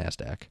chairman of the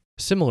NASDAQ.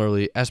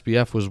 Similarly,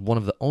 SBF was one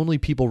of the only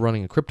people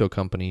running a crypto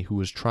company who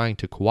was trying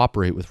to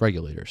cooperate with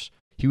regulators.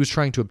 He was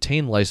trying to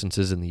obtain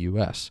licenses in the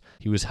U.S.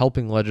 He was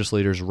helping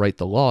legislators write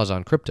the laws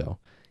on crypto.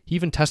 He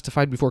even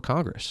testified before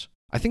Congress.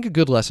 I think a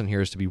good lesson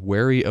here is to be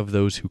wary of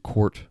those who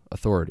court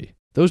authority.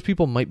 Those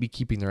people might be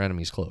keeping their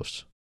enemies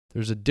close.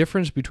 There's a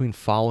difference between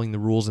following the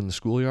rules in the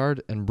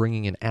schoolyard and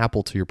bringing an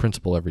apple to your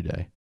principal every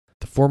day.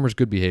 The former's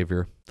good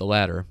behavior, the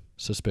latter,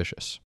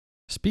 suspicious.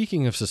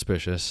 Speaking of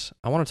suspicious,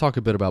 I want to talk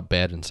a bit about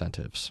bad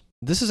incentives.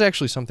 This is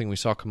actually something we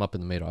saw come up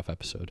in the Madoff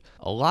episode.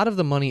 A lot of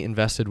the money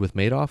invested with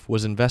Madoff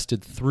was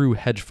invested through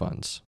hedge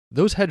funds.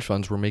 Those hedge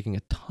funds were making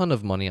a ton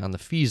of money on the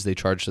fees they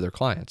charged to their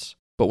clients.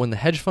 But when the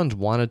hedge funds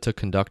wanted to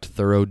conduct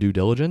thorough due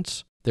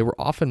diligence, they were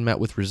often met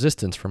with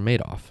resistance from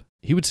Madoff.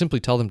 He would simply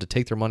tell them to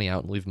take their money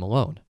out and leave them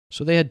alone.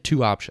 So they had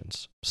 2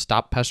 options: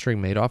 stop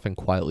pestering Madoff and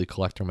quietly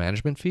collect their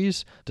management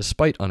fees,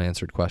 despite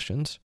unanswered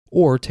questions,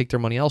 or take their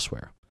money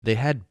elsewhere. They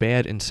had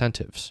bad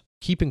incentives.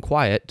 Keeping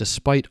quiet,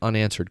 despite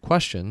unanswered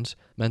questions,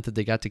 meant that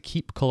they got to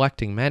keep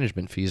collecting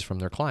management fees from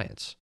their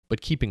clients.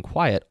 But keeping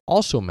quiet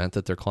also meant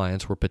that their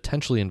clients were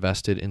potentially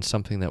invested in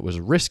something that was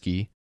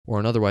risky or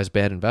an otherwise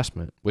bad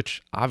investment,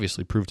 which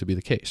obviously proved to be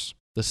the case.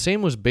 The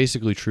same was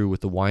basically true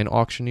with the wine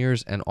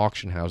auctioneers and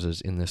auction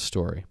houses in this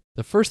story.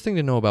 The first thing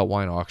to know about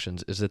wine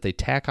auctions is that they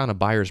tack on a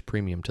buyer's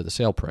premium to the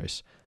sale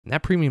price, and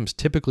that premium is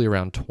typically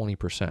around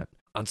 20%.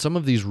 On some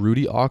of these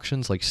Rudy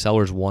auctions, like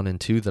Cellars 1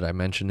 and 2 that I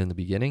mentioned in the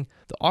beginning,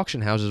 the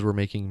auction houses were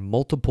making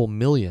multiple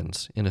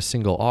millions in a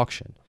single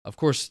auction. Of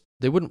course,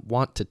 they wouldn't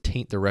want to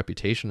taint their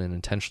reputation and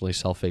intentionally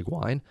sell fake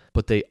wine,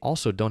 but they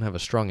also don't have a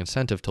strong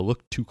incentive to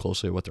look too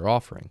closely at what they're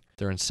offering.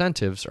 Their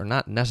incentives are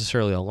not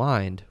necessarily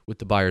aligned with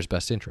the buyer's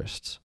best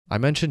interests. I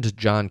mentioned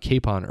John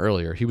Capon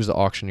earlier. He was the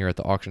auctioneer at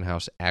the auction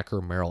house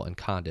Acker, Merrill, and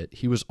Condit.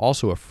 He was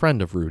also a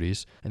friend of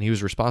Rudy's, and he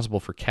was responsible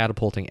for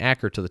catapulting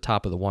Acker to the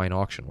top of the wine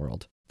auction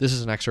world. This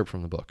is an excerpt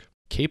from the book.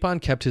 Capon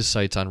kept his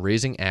sights on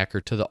raising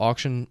Acker to the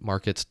auction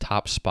market's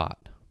top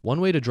spot. One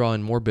way to draw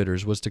in more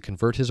bidders was to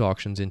convert his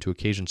auctions into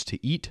occasions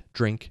to eat,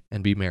 drink,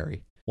 and be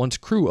merry. Once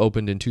Crew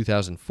opened in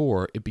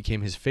 2004, it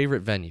became his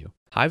favorite venue.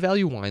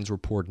 High-value wines were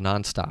poured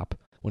non-stop.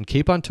 When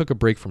Capon took a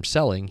break from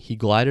selling, he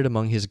glided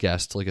among his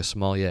guests like a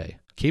sommelier.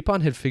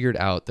 Capon had figured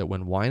out that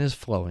when wine is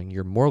flowing,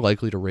 you're more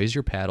likely to raise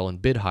your paddle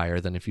and bid higher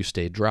than if you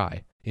stayed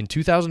dry. In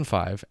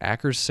 2005,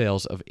 Acker's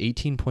sales of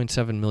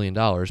 $18.7 million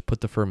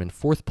put the firm in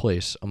 4th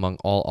place among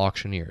all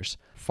auctioneers,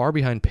 far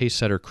behind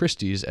pace-setter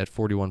Christie's at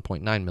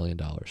 $41.9 million.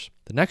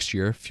 The next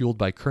year, fueled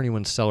by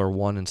Kerniwan's Cellar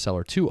 1 and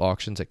Cellar 2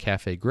 auctions at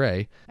Café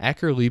Grey,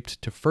 Acker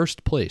leaped to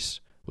 1st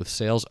place with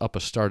sales up a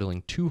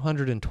startling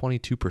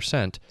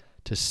 222%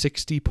 to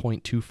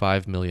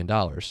 $60.25 million.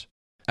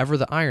 Ever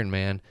the Iron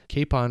Man,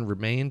 Capon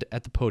remained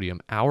at the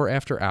podium hour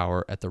after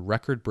hour at the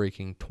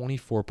record-breaking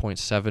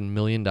 $24.7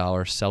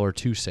 million Cellar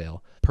 2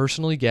 sale,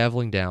 personally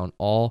gaveling down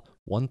all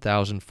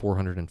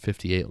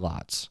 1,458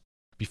 lots.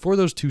 Before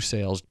those two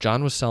sales,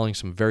 John was selling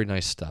some very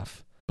nice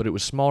stuff, but it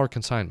was smaller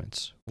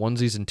consignments,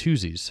 onesies and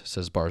twosies,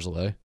 says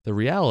Barzilay. The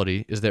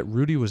reality is that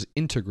Rudy was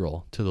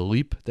integral to the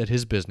leap that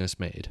his business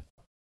made.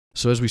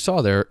 So as we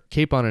saw there,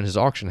 Capon and his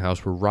auction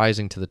house were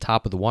rising to the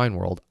top of the wine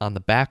world on the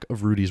back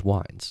of Rudy's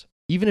wines.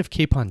 Even if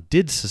Capon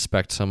did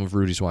suspect some of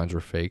Rudy's wines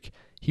were fake,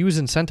 he was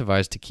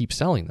incentivized to keep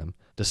selling them,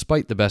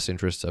 despite the best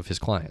interests of his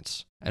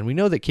clients. And we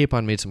know that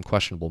Capon made some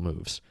questionable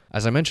moves.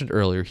 As I mentioned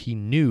earlier, he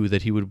knew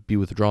that he would be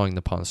withdrawing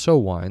the Ponceau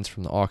wines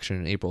from the auction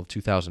in April of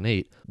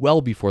 2008,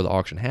 well before the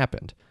auction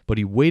happened, but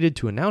he waited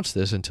to announce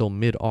this until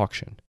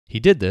mid-auction. He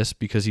did this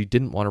because he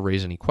didn't want to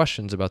raise any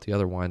questions about the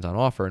other wines on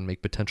offer and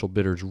make potential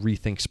bidders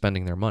rethink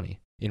spending their money.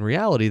 In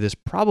reality, this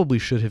probably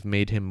should have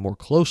made him more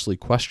closely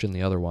question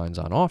the other wines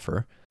on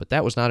offer, but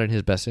that was not in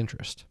his best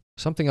interest.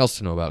 Something else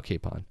to know about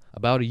Capon.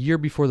 About a year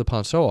before the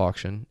Ponceau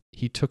auction,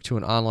 he took to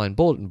an online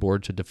bulletin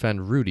board to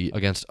defend Rudy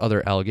against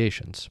other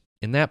allegations.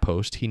 In that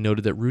post, he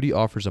noted that Rudy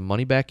offers a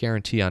money-back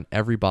guarantee on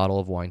every bottle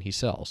of wine he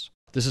sells.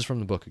 This is from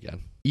the book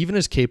again. Even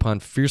as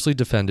Capon fiercely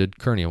defended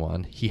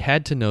Kernyawan, he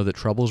had to know that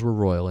troubles were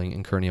roiling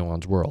in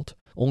Kernyawan's world.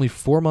 Only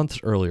 4 months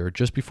earlier,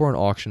 just before an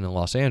auction in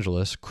Los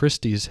Angeles,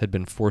 Christie's had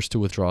been forced to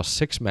withdraw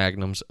 6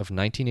 magnums of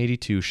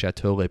 1982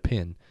 Chateau Le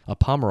Pin, a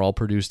Pomerol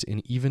produced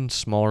in even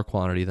smaller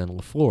quantity than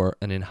Lafleur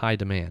and in high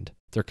demand.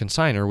 Their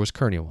consignor was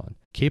Kernyawan.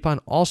 Capon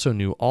also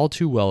knew all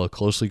too well a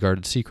closely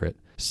guarded secret.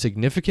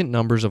 Significant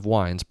numbers of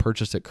wines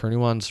purchased at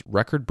Kernyawan's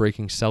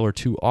record-breaking Cellar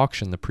 2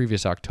 auction the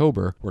previous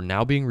October were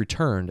now being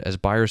returned as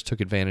buyers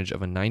took advantage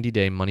of a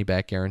 90-day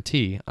money-back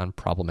guarantee on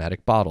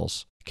problematic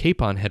bottles.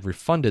 Capon had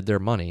refunded their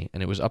money,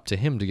 and it was up to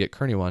him to get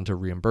Kernyawan to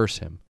reimburse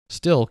him.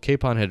 Still,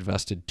 Capon had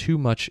invested too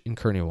much in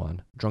Kernyawan,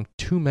 drunk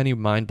too many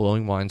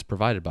mind-blowing wines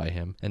provided by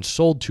him, and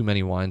sold too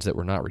many wines that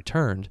were not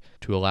returned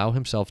to allow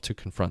himself to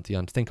confront the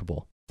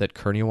unthinkable, that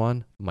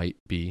Kernyawan might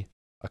be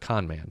a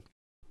con man.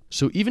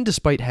 So even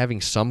despite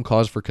having some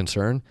cause for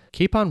concern,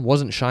 Capon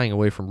wasn't shying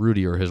away from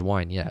Rudy or his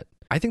wine yet.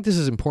 I think this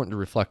is important to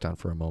reflect on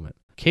for a moment.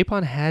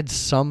 Capon had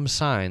some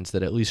signs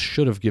that at least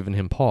should have given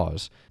him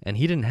pause, and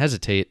he didn't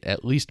hesitate,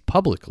 at least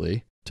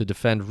publicly, to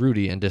defend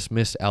Rudy and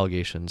dismiss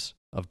allegations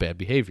of bad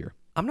behavior.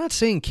 I'm not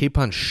saying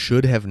Capon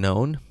should have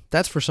known.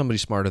 That's for somebody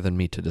smarter than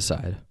me to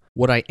decide.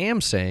 What I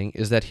am saying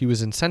is that he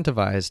was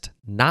incentivized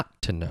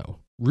not to know.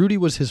 Rudy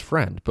was his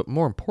friend, but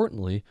more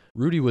importantly,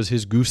 Rudy was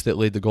his goose that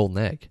laid the golden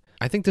egg.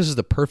 I think this is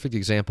the perfect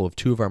example of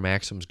two of our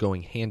maxims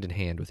going hand in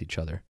hand with each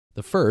other.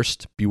 The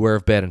first, beware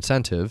of bad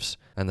incentives,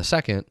 and the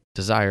second,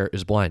 desire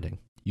is blinding.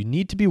 You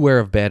need to beware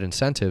of bad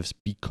incentives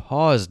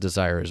because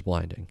desire is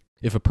blinding.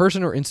 If a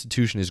person or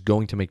institution is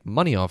going to make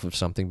money off of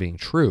something being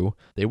true,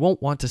 they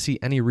won't want to see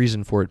any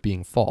reason for it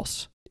being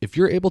false. If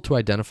you're able to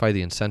identify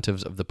the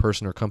incentives of the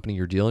person or company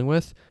you're dealing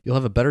with, you'll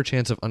have a better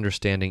chance of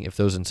understanding if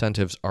those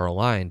incentives are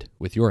aligned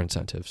with your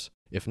incentives.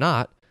 If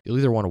not, you'll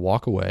either want to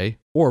walk away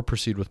or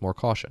proceed with more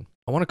caution.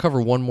 I want to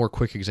cover one more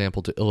quick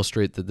example to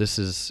illustrate that this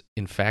is,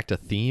 in fact, a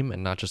theme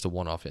and not just a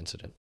one-off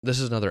incident. This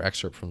is another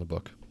excerpt from the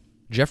book.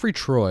 Jeffrey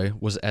Troy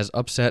was as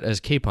upset as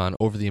Capon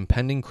over the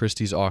impending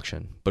Christie's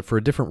auction, but for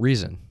a different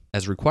reason.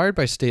 As required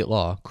by state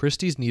law,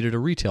 Christie's needed a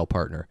retail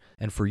partner,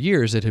 and for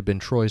years it had been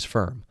Troy's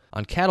firm.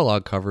 On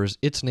catalog covers,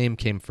 its name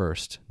came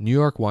first, New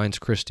York Wines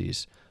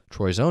Christie's.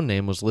 Troy's own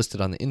name was listed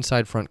on the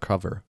inside front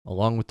cover,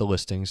 along with the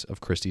listings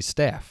of Christie's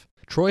staff.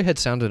 Troy had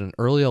sounded an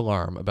early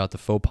alarm about the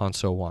faux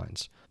Ponceau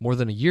wines. More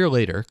than a year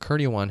later,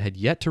 Kernyawan had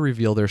yet to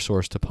reveal their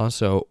source to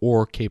Ponceau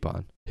or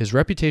Capon. His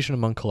reputation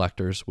among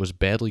collectors was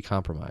badly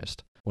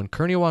compromised. When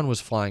Kernyawan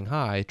was flying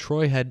high,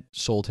 Troy had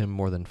sold him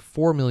more than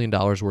 $4 million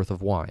worth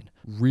of wine.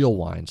 Real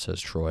wine,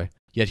 says Troy.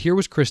 Yet here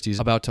was Christie's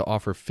about to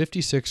offer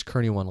 56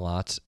 Kernyawan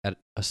lots at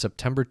a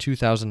September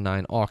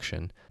 2009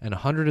 auction and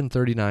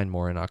 139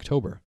 more in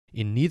October.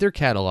 In neither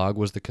catalog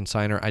was the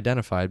consignor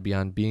identified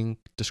beyond being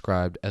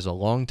described as a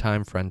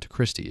longtime friend to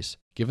Christie's.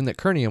 Given that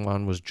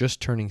Kernyawan was just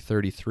turning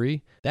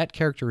 33, that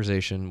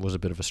characterization was a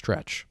bit of a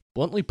stretch.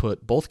 Bluntly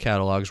put, both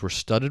catalogs were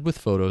studded with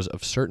photos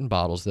of certain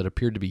bottles that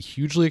appeared to be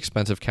hugely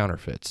expensive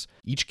counterfeits,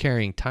 each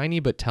carrying tiny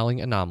but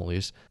telling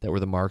anomalies that were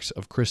the marks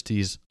of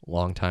Christie's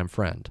longtime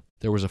friend.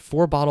 There was a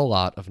 4-bottle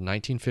lot of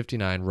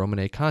 1959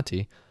 Romanée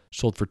Conti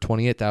sold for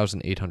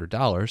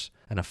 $28,800,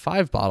 and a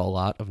 5-bottle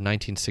lot of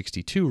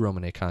 1962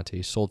 Romanée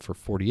Conti sold for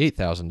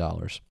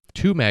 $48,000.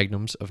 2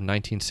 magnums of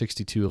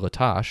 1962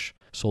 Latache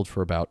sold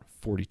for about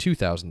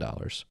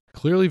 $42,000.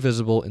 Clearly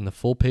visible in the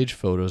full-page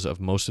photos of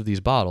most of these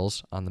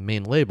bottles, on the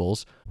main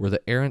labels, were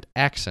the errant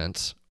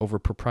accents over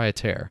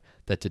proprietaire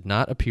that did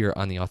not appear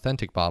on the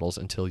authentic bottles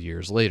until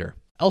years later.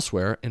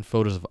 Elsewhere, in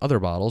photos of other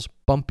bottles,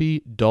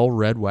 bumpy, dull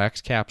red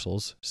wax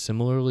capsules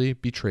similarly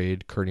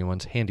betrayed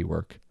Kernyawan's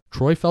handiwork.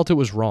 Troy felt it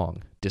was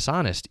wrong,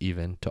 dishonest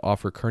even, to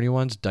offer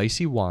Kernewan's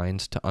dicey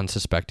wines to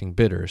unsuspecting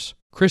bidders.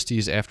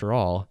 Christie's, after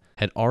all,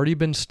 had already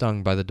been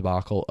stung by the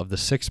debacle of the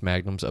 6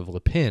 magnums of Le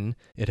Pin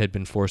it had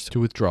been forced to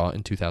withdraw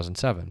in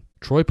 2007.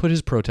 Troy put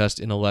his protest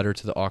in a letter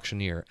to the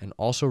auctioneer and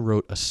also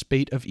wrote a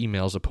spate of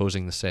emails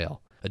opposing the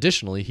sale.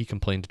 Additionally, he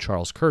complained to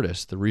Charles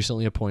Curtis, the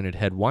recently appointed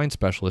head wine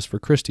specialist for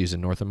Christie's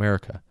in North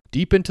America.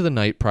 Deep into the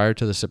night prior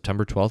to the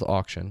September 12th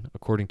auction,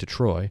 according to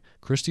Troy,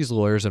 Christie's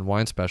lawyers and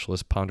wine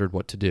specialists pondered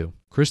what to do.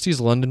 Christie's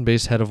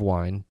London-based head of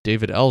wine,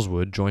 David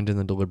Ellswood, joined in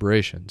the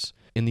deliberations.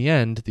 In the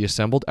end, the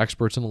assembled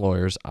experts and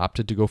lawyers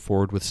opted to go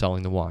forward with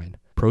selling the wine.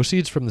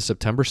 Proceeds from the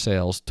September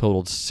sales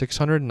totaled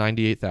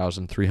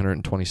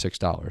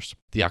 $698,326.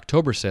 The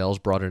October sales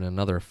brought in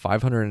another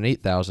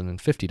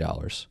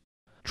 $508,050.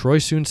 Troy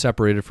soon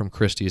separated from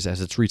Christie's as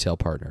its retail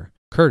partner.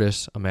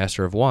 Curtis, a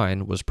master of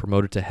wine, was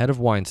promoted to head of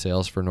wine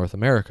sales for North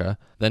America,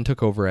 then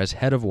took over as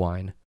head of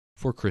wine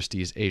for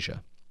Christie's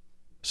Asia.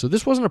 So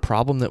this wasn't a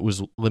problem that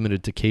was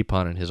limited to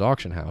Capon and his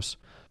auction house.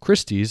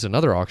 Christie's,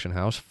 another auction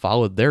house,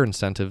 followed their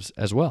incentives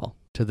as well,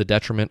 to the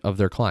detriment of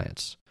their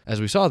clients. As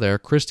we saw there,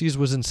 Christie's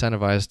was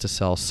incentivized to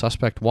sell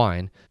suspect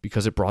wine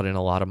because it brought in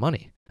a lot of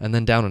money. And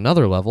then down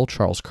another level,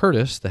 Charles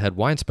Curtis, the head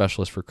wine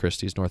specialist for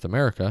Christie's North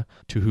America,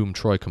 to whom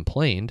Troy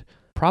complained,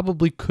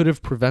 probably could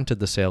have prevented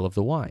the sale of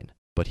the wine.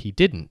 But he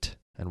didn't.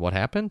 And what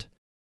happened?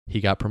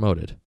 He got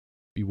promoted.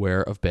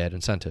 Beware of bad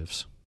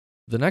incentives.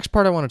 The next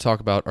part I want to talk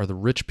about are the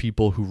rich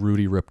people who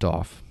Rudy ripped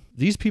off.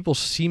 These people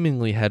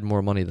seemingly had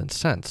more money than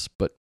sense,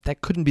 but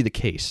that couldn't be the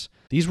case.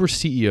 These were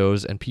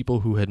CEOs and people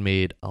who had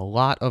made a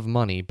lot of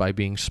money by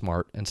being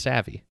smart and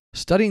savvy.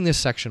 Studying this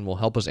section will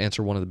help us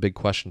answer one of the big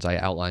questions I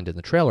outlined in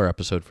the trailer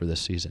episode for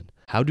this season.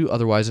 How do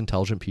otherwise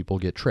intelligent people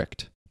get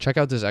tricked? Check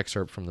out this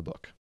excerpt from the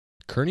book.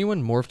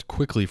 Kernewan morphed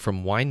quickly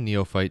from wine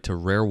neophyte to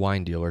rare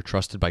wine dealer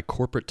trusted by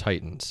corporate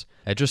titans.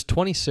 At just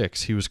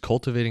 26, he was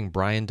cultivating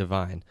Brian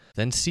Devine,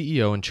 then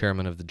CEO and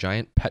chairman of the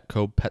giant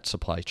Petco pet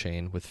supply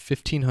chain with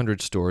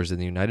 1,500 stores in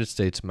the United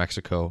States,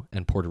 Mexico,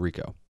 and Puerto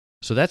Rico.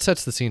 So that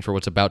sets the scene for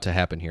what's about to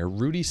happen here.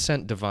 Rudy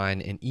sent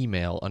Devine an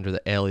email under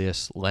the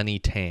alias Lenny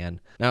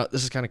Tan. Now,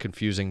 this is kind of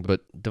confusing,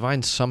 but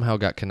Devine somehow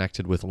got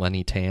connected with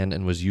Lenny Tan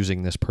and was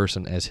using this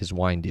person as his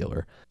wine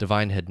dealer.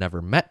 Devine had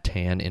never met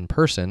Tan in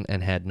person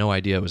and had no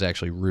idea it was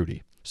actually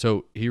Rudy.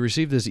 So he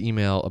received this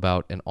email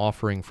about an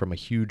offering from a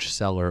huge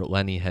seller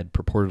Lenny had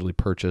purportedly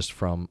purchased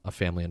from a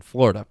family in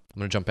Florida. I'm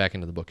going to jump back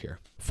into the book here.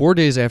 4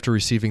 days after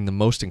receiving the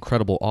most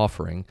incredible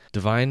offering,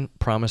 Devine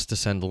promised to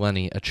send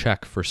Lenny a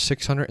check for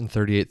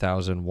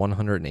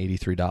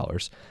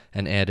 $638,183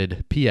 and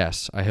added,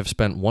 P.S. I have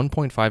spent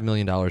 $1.5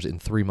 million in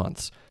 3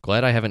 months.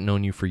 Glad I haven't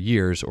known you for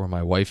years or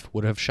my wife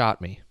would have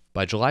shot me.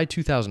 By July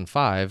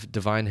 2005,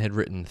 Devine had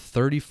written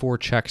 34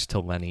 checks to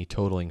Lenny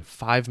totaling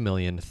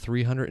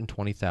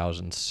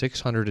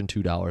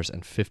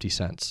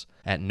 $5,320,602.50.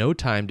 At no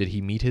time did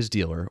he meet his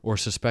dealer or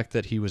suspect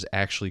that he was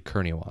actually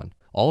Kernewan.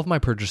 All of my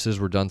purchases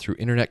were done through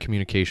internet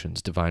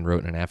communications, Devine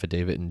wrote in an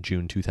affidavit in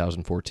June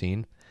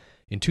 2014.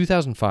 In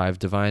 2005,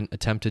 Devine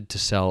attempted to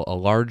sell a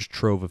large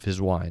trove of his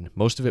wine,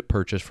 most of it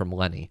purchased from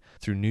Lenny,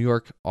 through New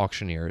York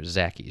auctioneer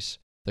Zacky's.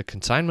 The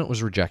consignment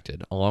was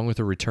rejected, along with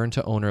a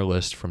return-to-owner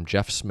list from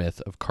Jeff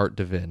Smith of Carte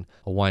Devine,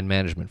 a wine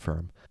management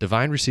firm.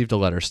 Devine received a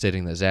letter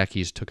stating that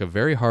Zacky's took a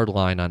very hard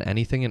line on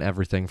anything and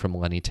everything from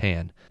Lenny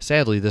Tan.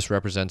 Sadly, this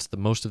represents the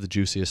most of the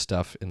juiciest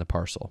stuff in the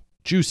parcel.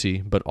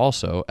 Juicy, but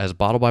also, as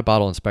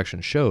bottle-by-bottle inspection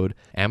showed,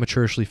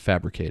 amateurishly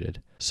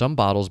fabricated. Some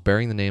bottles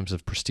bearing the names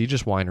of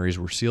prestigious wineries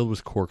were sealed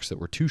with corks that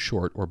were too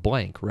short or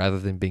blank rather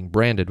than being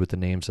branded with the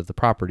names of the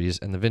properties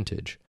and the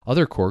vintage.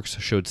 Other corks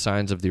showed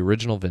signs of the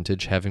original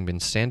vintage having been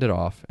sanded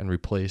off and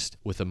replaced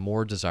with a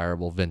more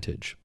desirable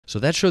vintage. So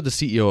that showed the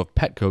CEO of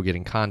Petco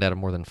getting conned out of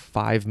more than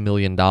 $5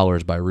 million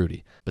by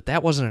Rudy. But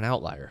that wasn't an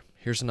outlier.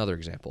 Here's another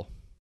example.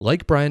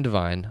 Like Brian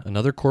Devine,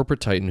 another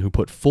corporate titan who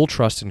put full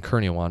trust in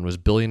Kernewan was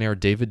billionaire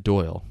David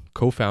Doyle,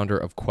 co-founder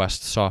of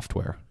Quest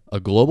Software. A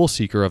global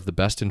seeker of the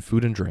best in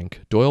food and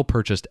drink, Doyle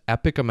purchased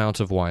epic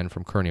amounts of wine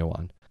from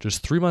Kernewan.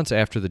 Just 3 months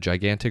after the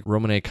gigantic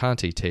Romane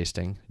Conti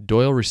tasting,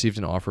 Doyle received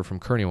an offer from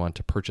Kernewan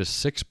to purchase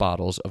 6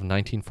 bottles of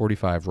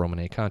 1945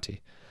 Romane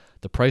Conti.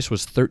 The price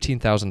was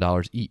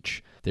 $13,000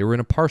 each. They were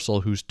in a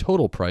parcel whose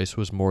total price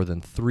was more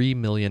than $3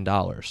 million.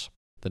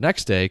 The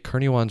next day,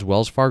 Kernewan's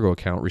Wells Fargo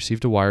account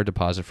received a wire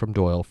deposit from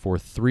Doyle for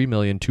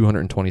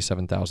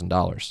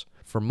 $3,227,000.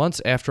 For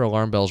months after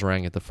alarm bells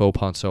rang at the Faux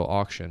Ponceau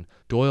auction,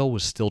 Doyle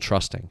was still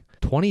trusting.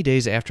 20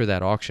 days after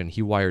that auction,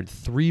 he wired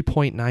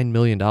 $3.9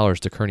 million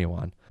to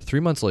Kernewan. 3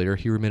 months later,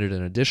 he remitted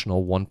an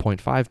additional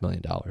 $1.5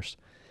 million.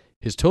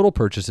 His total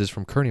purchases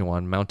from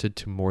Kernewan mounted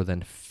to more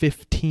than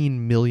 $15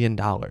 million.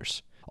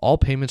 All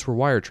payments were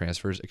wire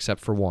transfers except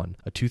for one,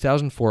 a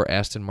 2004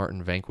 Aston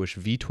Martin Vanquish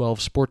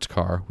V12 sports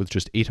car with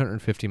just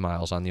 850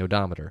 miles on the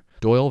odometer.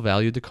 Doyle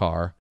valued the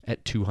car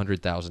at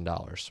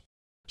 $200,000.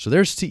 So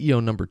there's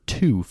CEO number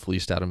 2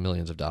 fleeced out of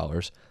millions of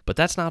dollars. But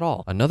that's not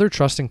all. Another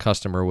trusting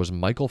customer was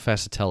Michael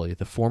Fascitelli,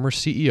 the former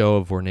CEO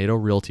of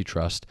Vornado Realty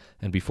Trust,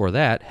 and before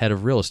that, head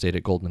of real estate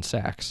at Goldman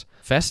Sachs.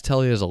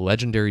 Fascitelli is a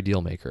legendary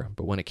dealmaker,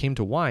 but when it came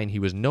to wine, he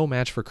was no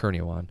match for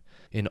Kernion.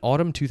 In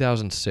autumn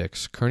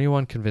 2006,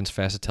 Kernion convinced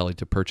Fascitelli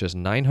to purchase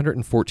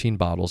 914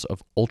 bottles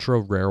of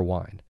ultra-rare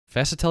wine.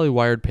 Fascitelli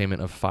wired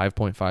payment of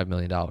 $5.5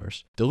 million.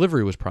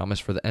 Delivery was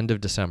promised for the end of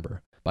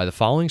December. By the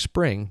following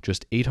spring,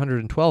 just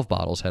 812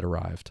 bottles had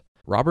arrived.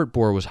 Robert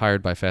Bohr was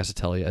hired by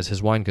Fascitelli as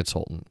his wine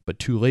consultant, but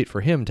too late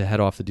for him to head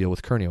off the deal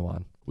with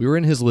Kernion. We were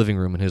in his living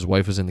room and his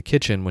wife was in the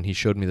kitchen when he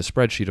showed me the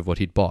spreadsheet of what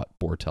he'd bought,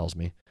 Bohr tells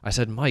me. I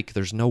said, Mike,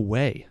 there's no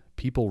way.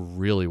 People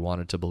really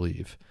wanted to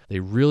believe. They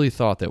really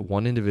thought that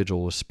one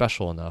individual was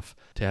special enough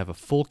to have a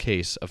full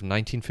case of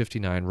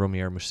 1959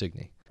 Romier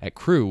Musigny. At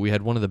Cru, we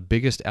had one of the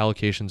biggest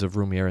allocations of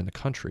Romier in the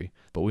country,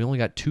 but we only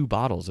got 2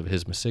 bottles of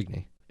his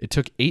Musigny. It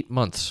took 8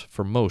 months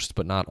for most,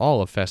 but not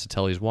all, of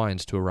Fascitelli's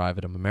wines to arrive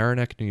at a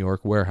Mamaroneck, New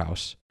York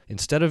warehouse.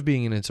 Instead of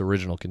being in its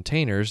original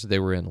containers, they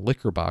were in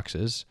liquor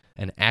boxes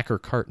and Acker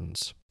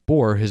cartons.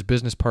 Bohr, his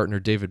business partner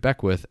David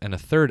Beckwith, and a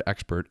third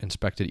expert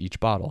inspected each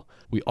bottle.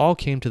 We all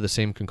came to the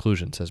same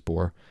conclusion, says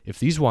Bohr. If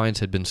these wines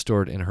had been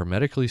stored in a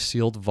hermetically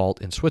sealed vault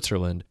in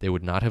Switzerland, they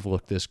would not have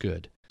looked this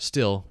good.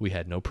 Still, we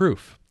had no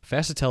proof.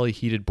 Fascitelli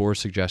heeded Bohr's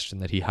suggestion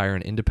that he hire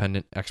an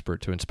independent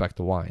expert to inspect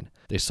the wine.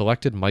 They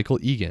selected Michael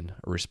Egan,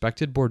 a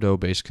respected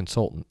Bordeaux-based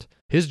consultant.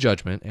 His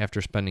judgment,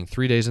 after spending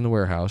 3 days in the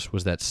warehouse,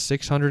 was that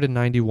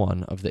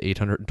 691 of the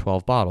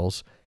 812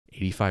 bottles,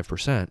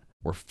 85%,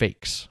 were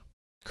fakes.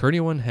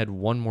 Kernion had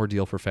one more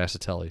deal for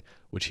Fascitelli,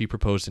 which he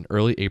proposed in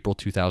early April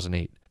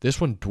 2008.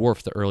 This one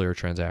dwarfed the earlier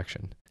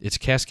transaction. Its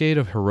cascade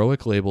of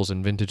heroic labels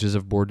and vintages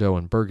of Bordeaux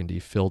and Burgundy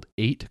filled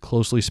 8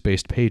 closely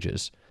spaced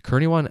pages.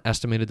 Kernion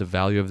estimated the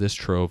value of this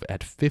trove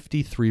at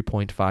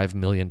 $53.5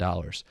 million,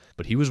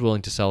 but he was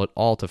willing to sell it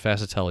all to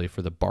Fascitelli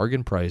for the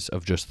bargain price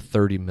of just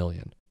 $30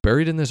 million.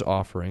 Buried in this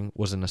offering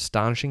was an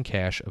astonishing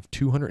cache of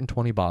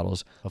 220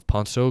 bottles of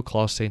Ponceau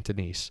Claus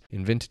Saint-Denis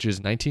in vintages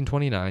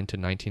 1929 to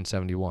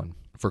 1971.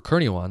 For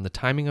Kernion, the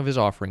timing of his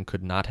offering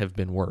could not have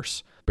been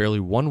worse. Barely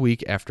 1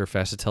 week after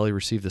Fascitelli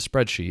received the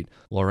spreadsheet,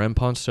 Laurent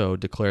Ponceau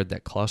declared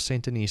that Claus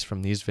Saint-Denis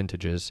from these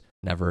vintages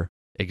never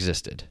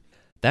existed.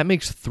 That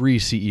makes 3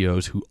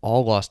 CEOs who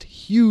all lost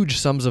huge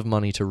sums of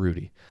money to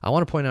Rudy. I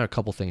want to point out a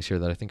couple things here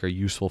that I think are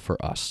useful for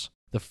us.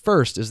 The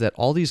first is that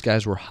all these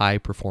guys were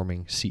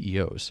high-performing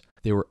CEOs.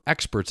 They were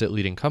experts at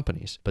leading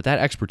companies, but that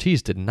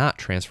expertise did not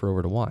transfer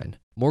over to wine.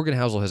 Morgan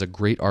Housel has a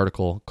great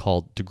article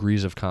called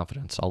Degrees of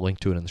Confidence. I'll link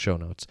to it in the show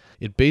notes.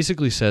 It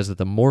basically says that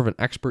the more of an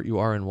expert you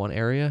are in one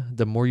area,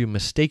 the more you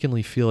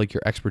mistakenly feel like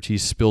your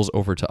expertise spills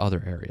over to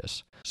other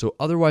areas. So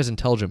otherwise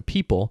intelligent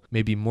people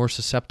may be more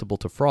susceptible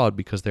to fraud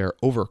because they are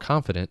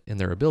overconfident in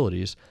their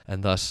abilities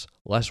and thus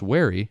less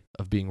wary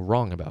of being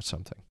wrong about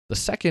something. The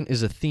second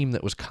is a theme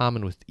that was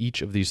common with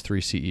each of these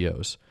 3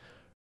 CEOs.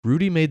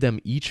 Rudy made them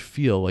each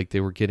feel like they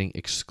were getting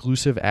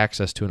exclusive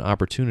access to an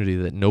opportunity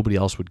that nobody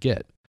else would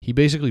get. He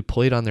basically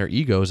played on their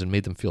egos and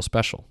made them feel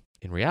special.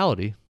 In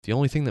reality, the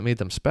only thing that made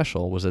them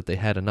special was that they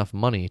had enough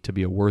money to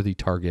be a worthy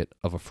target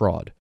of a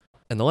fraud.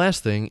 And the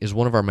last thing is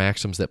one of our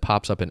maxims that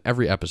pops up in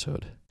every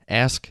episode.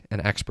 Ask an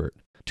expert.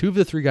 2 of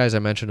the 3 guys I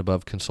mentioned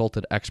above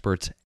consulted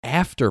experts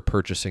after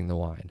purchasing the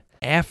wine,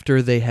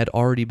 after they had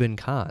already been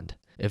conned.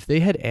 If they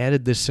had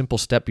added this simple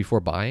step before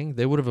buying,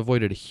 they would have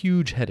avoided a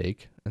huge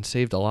headache and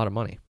saved a lot of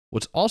money.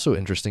 What's also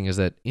interesting is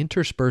that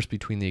interspersed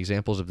between the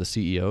examples of the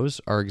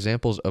CEOs are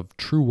examples of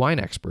true wine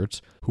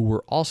experts who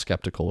were all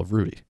skeptical of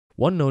Rudy.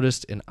 One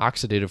noticed an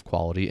oxidative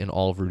quality in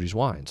all of Rudy's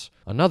wines.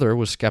 Another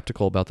was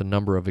skeptical about the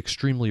number of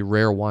extremely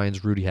rare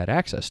wines Rudy had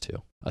access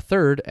to. A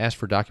third asked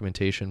for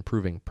documentation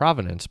proving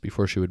provenance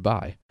before she would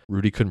buy.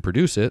 Rudy couldn't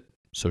produce it,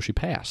 so she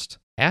passed.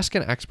 Ask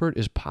an expert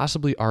is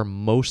possibly our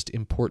most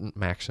important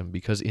maxim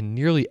because in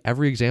nearly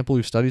every example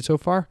we've studied so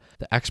far,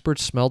 the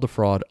experts smelled a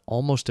fraud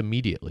almost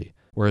immediately,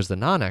 whereas the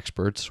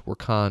non-experts were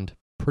conned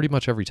pretty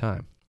much every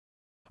time.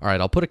 All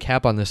right, I'll put a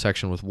cap on this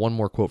section with one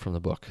more quote from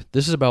the book.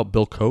 This is about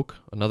Bill Koch,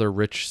 another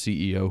rich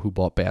CEO who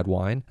bought bad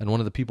wine, and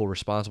one of the people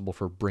responsible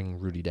for bringing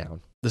Rudy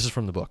down. This is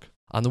from the book.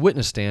 On the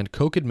witness stand,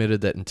 Koch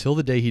admitted that until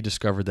the day he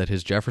discovered that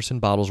his Jefferson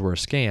bottles were a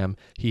scam,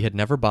 he had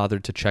never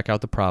bothered to check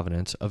out the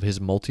provenance of his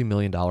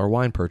multi-million-dollar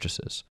wine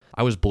purchases.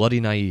 I was bloody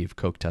naive,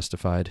 Koch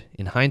testified.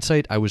 In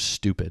hindsight, I was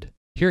stupid.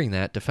 Hearing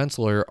that, defense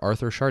lawyer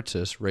Arthur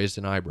Shartsis raised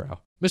an eyebrow.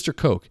 Mr.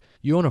 Koch,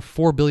 you own a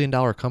 $4 billion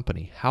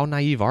company. How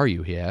naive are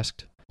you, he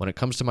asked. When it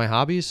comes to my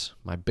hobbies,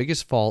 my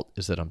biggest fault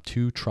is that I'm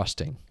too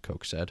trusting,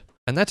 Koch said.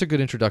 And that's a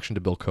good introduction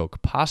to Bill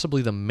Koch,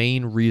 possibly the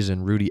main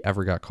reason Rudy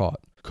ever got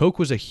caught. Koch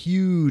was a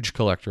huge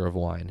collector of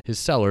wine. His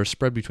cellar,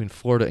 spread between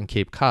Florida and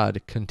Cape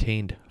Cod,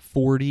 contained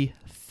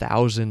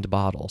 40,000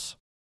 bottles.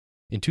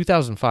 In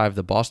 2005,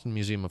 the Boston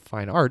Museum of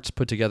Fine Arts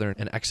put together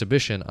an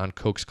exhibition on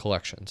Koch's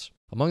collections.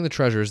 Among the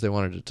treasures they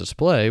wanted to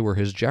display were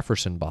his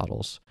Jefferson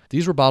bottles.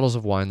 These were bottles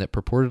of wine that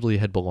purportedly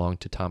had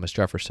belonged to Thomas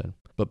Jefferson.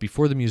 But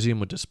before the museum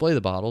would display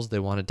the bottles, they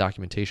wanted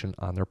documentation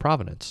on their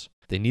provenance.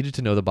 They needed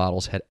to know the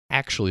bottles had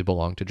actually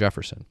belonged to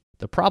Jefferson.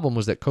 The problem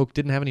was that Koch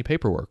didn't have any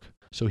paperwork,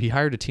 so he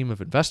hired a team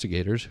of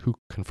investigators who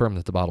confirmed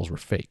that the bottles were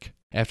fake.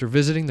 After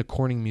visiting the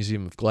Corning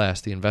Museum of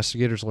Glass, the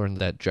investigators learned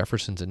that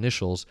Jefferson's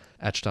initials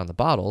etched on the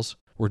bottles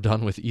were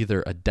done with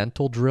either a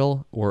dental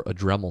drill or a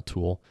Dremel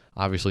tool,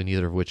 obviously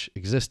neither of which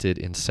existed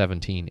in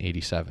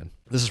 1787.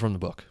 This is from the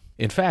book.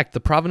 In fact, the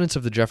provenance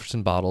of the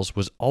Jefferson bottles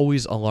was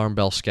always alarm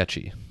bell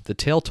sketchy. The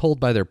tale told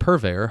by their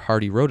purveyor,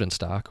 Hardy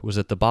Rodenstock, was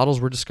that the bottles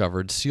were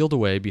discovered sealed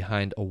away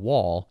behind a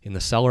wall in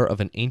the cellar of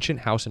an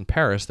ancient house in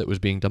Paris that was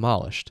being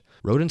demolished.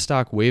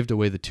 Rodenstock waved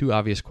away the two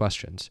obvious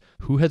questions: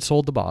 who had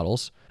sold the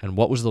bottles, and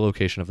what was the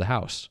location of the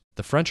house?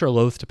 The French are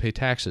loath to pay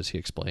taxes, he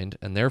explained,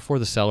 and therefore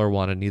the seller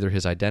wanted neither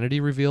his identity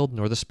revealed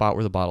nor the spot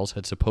where the bottles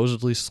had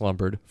supposedly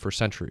slumbered for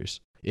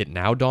centuries. It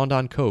now dawned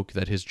on Koch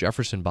that his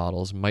Jefferson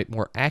bottles might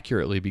more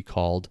accurately be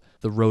called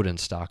the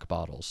Rodenstock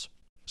bottles.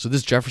 So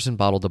this Jefferson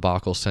bottle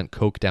debacle sent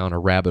Koch down a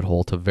rabbit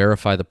hole to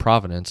verify the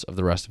provenance of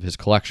the rest of his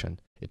collection.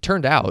 It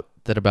turned out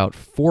that about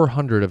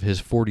 400 of his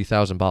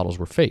 40,000 bottles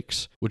were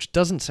fakes, which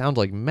doesn't sound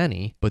like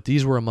many, but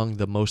these were among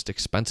the most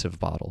expensive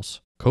bottles.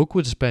 Koch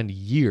would spend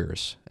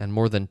years and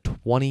more than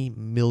 $20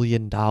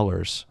 million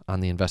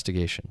on the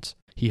investigations.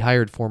 He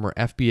hired former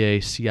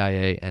FBI,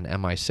 CIA, and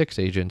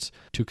MI6 agents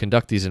to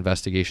conduct these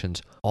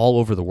investigations all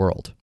over the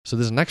world. So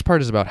this next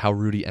part is about how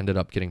Rudy ended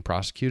up getting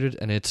prosecuted,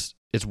 and it's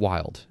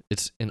wild.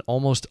 It's an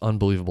almost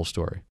unbelievable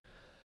story.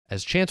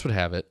 As chance would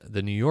have it,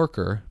 The New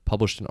Yorker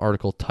published an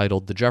article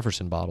titled The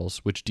Jefferson Bottles,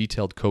 which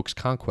detailed Koch's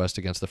conquest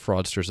against the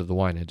fraudsters of the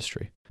wine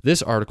industry.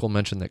 This article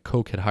mentioned that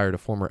Koch had hired a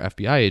former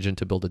FBI agent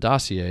to build a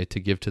dossier to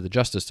give to the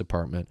Justice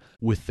Department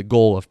with the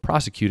goal of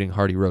prosecuting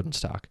Hardy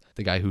Rodenstock,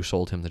 the guy who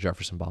sold him the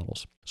Jefferson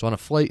bottles. So on a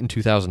flight in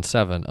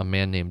 2007, a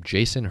man named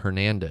Jason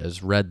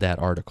Hernandez read that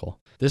article.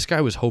 This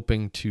guy was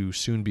hoping to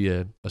soon be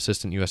an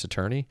assistant U.S.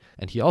 attorney,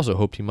 and he also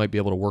hoped he might be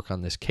able to work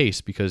on this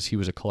case because he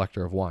was a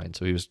collector of wine,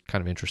 so he was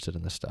kind of interested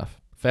in this stuff.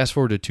 Fast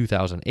forward to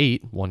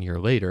 2008, 1 year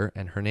later,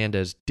 and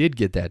Hernandez did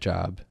get that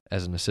job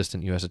as an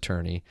assistant U.S.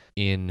 attorney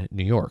in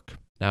New York.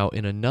 Now,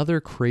 in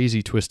another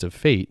crazy twist of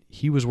fate,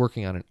 he was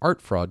working on an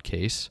art fraud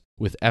case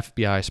with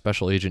FBI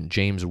Special Agent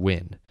James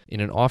Wynn.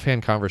 In an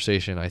offhand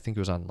conversation, I think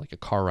it was on like a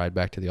car ride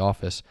back to the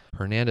office,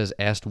 Hernandez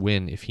asked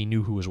Wynn if he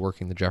knew who was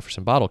working the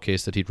Jefferson bottle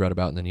case that he'd read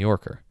about in the New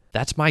Yorker.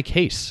 "That's my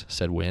case,"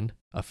 said Wynn.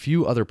 A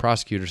few other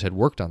prosecutors had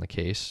worked on the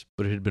case,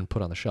 but it had been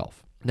put on the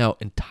shelf. Now,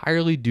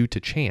 entirely due to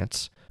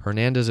chance,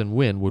 Hernandez and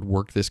Wynn would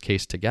work this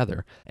case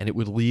together, and it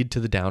would lead to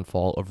the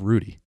downfall of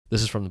Rudy.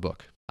 This is from the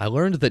book. "I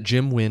learned that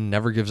Jim Wynn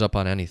never gives up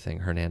on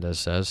anything," Hernandez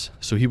says,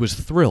 "so he was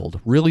thrilled,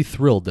 really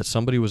thrilled that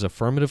somebody was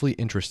affirmatively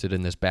interested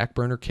in this back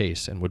burner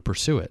case and would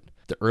pursue it.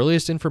 The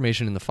earliest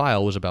information in the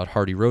file was about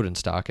Hardy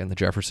Rodenstock and the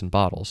Jefferson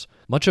bottles.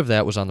 Much of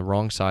that was on the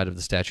wrong side of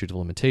the statute of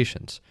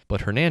limitations,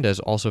 but Hernandez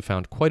also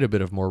found quite a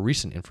bit of more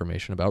recent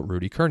information about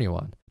Rudy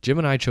Kurniawan. Jim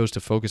and I chose to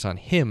focus on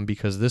him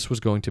because this was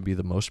going to be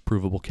the most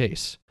provable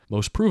case.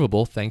 Most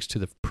provable thanks to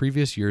the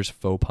previous year's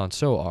faux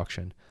Ponceau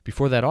auction.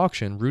 Before that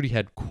auction, Rudy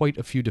had quite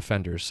a few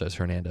defenders," says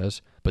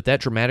Hernandez, "but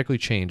that dramatically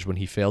changed when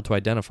he failed to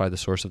identify the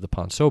source of the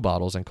Ponceau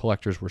bottles and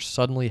collectors were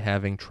suddenly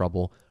having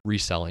trouble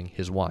reselling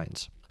his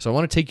wines." So I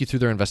want to take you through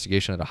their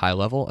investigation at a high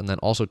level and then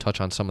also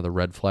touch on some of the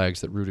red flags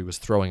that Rudy was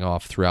throwing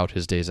off throughout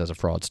his days as a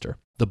fraudster.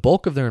 The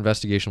bulk of their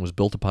investigation was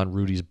built upon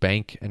Rudy's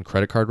bank and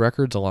credit card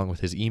records along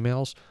with his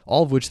emails,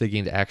 all of which they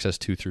gained access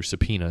to through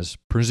subpoenas,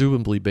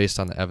 presumably based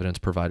on the evidence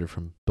provided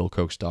from Bill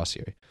Koch's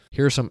dossier.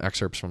 Here are some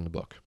excerpts from the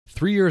book.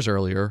 3 years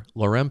earlier,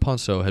 Laurent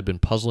Ponceau had been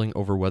puzzling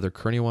over whether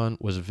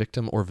Kurniawan was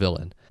victim or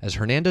villain. As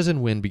Hernandez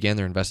and Wynn began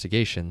their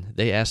investigation,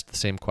 they asked the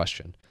same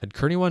question. Had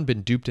Kurniawan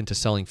been duped into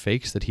selling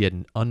fakes that he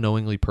had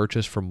unknowingly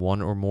purchased from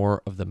one or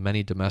more of the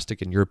many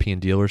domestic and European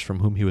dealers from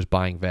whom he was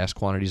buying vast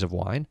quantities of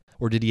wine?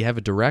 Or did he have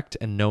a direct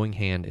and knowing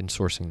hand in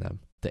sourcing them?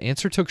 The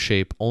answer took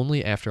shape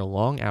only after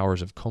long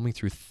hours of combing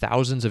through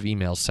thousands of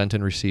emails sent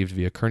and received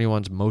via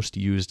Kurniawan's most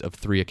used of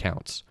 3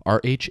 accounts,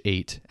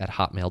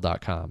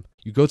 rh8@hotmail.com.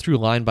 You go through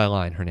line by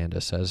line,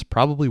 Hernandez says.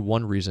 Probably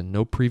one reason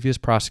no previous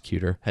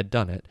prosecutor had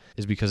done it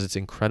is because it's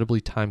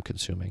incredibly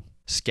time-consuming.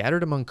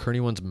 Scattered among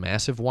Kurniawan's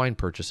massive wine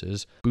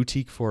purchases,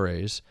 boutique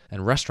forays,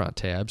 and restaurant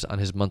tabs on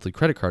his monthly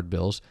credit card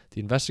bills,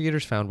 the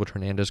investigators found what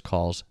Hernandez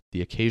calls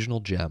the occasional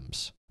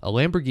gems. A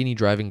Lamborghini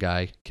driving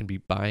guy can be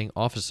buying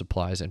office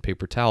supplies and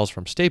paper towels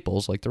from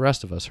Staples like the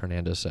rest of us,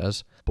 Hernandez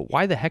says. But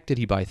why the heck did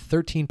he buy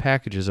 13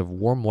 packages of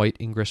warm white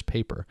Ingress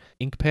paper,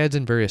 ink pads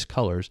in various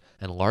colors,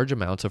 and large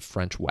amounts of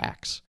French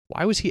wax?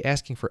 Why was he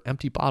asking for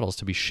empty bottles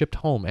to be shipped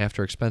home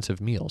after expensive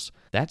meals?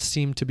 That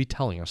seemed to be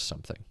telling us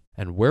something.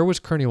 And where was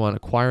Kurniawan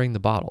acquiring the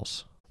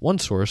bottles? One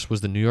source was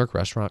the New York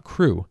restaurant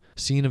Crew,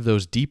 scene of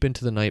those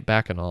deep-into-the-night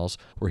bacchanals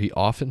where he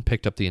often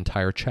picked up the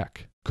entire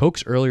check.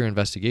 Koch's earlier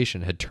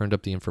investigation had turned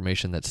up the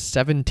information that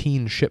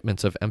 17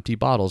 shipments of empty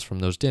bottles from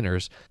those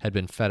dinners had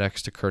been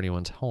FedExed to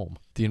Kurniawan's home.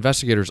 The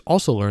investigators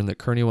also learned that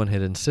Kurniawan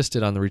had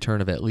insisted on the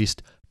return of at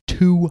least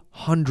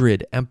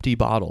 200 empty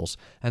bottles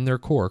and their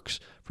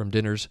corks from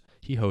dinners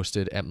he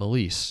hosted at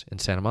Melisse in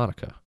Santa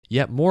Monica.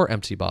 Yet more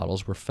empty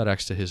bottles were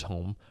FedExed to his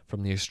home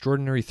from the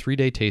extraordinary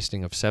 3-day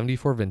tasting of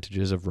 74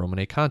 vintages of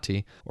Romane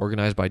Conti,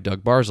 organized by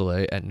Doug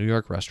Barzilay at New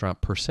York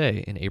restaurant Per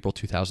Se in April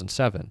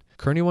 2007.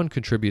 Kearney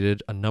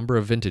contributed a number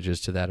of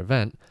vintages to that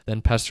event,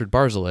 then pestered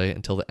Barzilay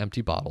until the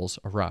empty bottles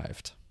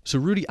arrived. So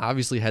Rudy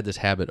obviously had this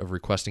habit of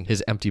requesting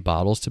his empty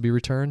bottles to be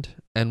returned,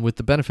 and with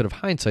the benefit of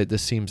hindsight,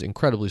 this seems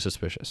incredibly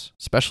suspicious,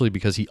 especially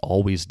because he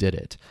always did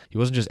it. He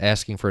wasn't just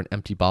asking for an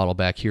empty bottle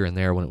back here and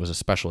there when it was a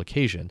special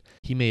occasion.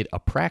 He made a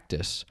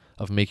practice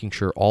of making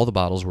sure all the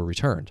bottles were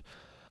returned.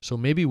 So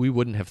maybe we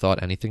wouldn't have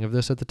thought anything of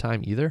this at the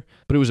time either,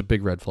 but it was a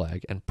big red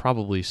flag and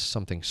probably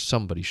something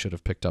somebody should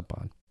have picked up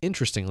on.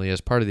 Interestingly,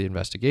 as part of the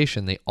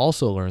investigation, they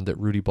also learned that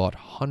Rudy bought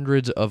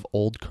hundreds of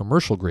old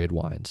commercial-grade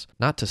wines,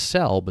 not to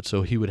sell, but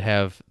so he would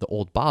have the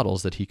old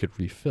bottles that he could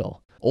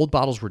refill. Old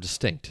bottles were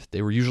distinct.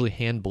 They were usually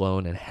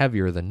hand-blown and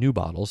heavier than new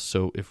bottles,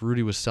 so if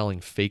Rudy was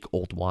selling fake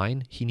old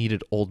wine, he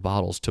needed old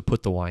bottles to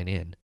put the wine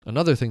in.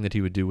 Another thing that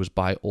he would do was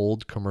buy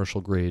old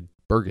commercial-grade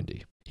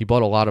Burgundy. He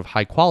bought a lot of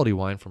high-quality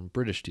wine from a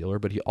British dealer,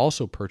 but he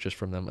also purchased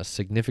from them a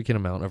significant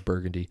amount of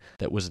Burgundy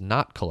that was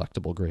not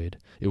collectible grade.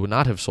 It would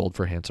not have sold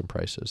for handsome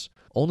prices.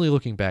 Only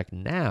looking back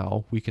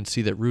now, we can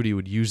see that Rudy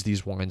would use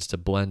these wines to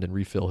blend and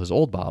refill his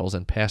old bottles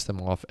and pass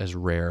them off as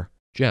rare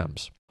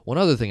gems. One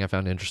other thing I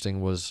found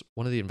interesting was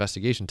one of the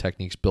investigation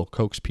techniques Bill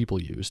Koch's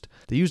people used.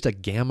 They used a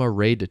gamma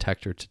ray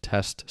detector to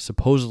test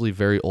supposedly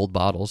very old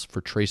bottles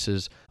for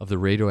traces of the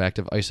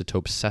radioactive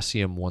isotope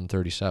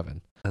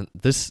cesium-137. And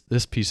this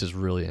piece is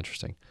really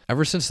interesting.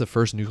 Ever since the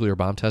first nuclear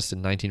bomb test in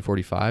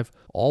 1945,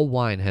 all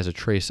wine has a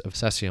trace of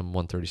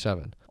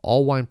cesium-137.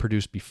 All wine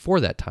produced before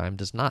that time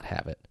does not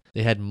have it.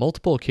 They had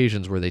multiple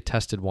occasions where they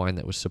tested wine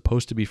that was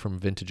supposed to be from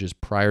vintages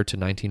prior to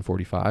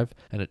 1945,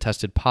 and it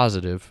tested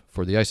positive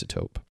for the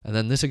isotope. And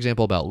then this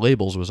example about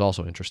labels was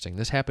also interesting.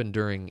 This happened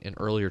during an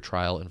earlier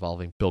trial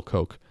involving Bill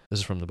Koch. This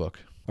is from the book.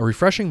 A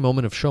refreshing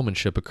moment of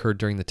showmanship occurred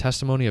during the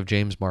testimony of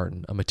James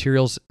Martin, a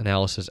materials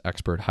analysis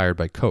expert hired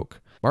by Koch.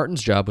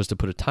 Martin's job was to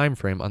put a time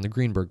frame on the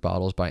Greenberg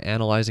bottles by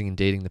analyzing and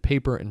dating the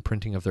paper and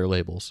printing of their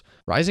labels.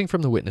 Rising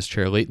from the witness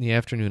chair late in the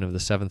afternoon of the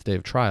 7th day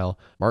of trial,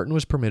 Martin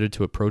was permitted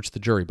to approach the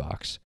jury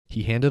box.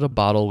 He handed a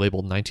bottle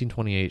labeled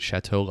 1928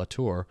 Chateau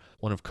Latour,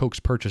 one of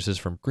Koch's purchases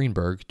from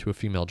Greenberg, to a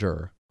female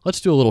juror.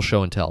 "Let's do a little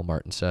show and tell,"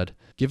 Martin said.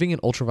 Giving an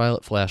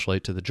ultraviolet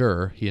flashlight to the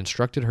juror, he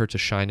instructed her to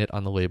shine it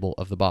on the label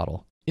of the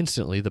bottle.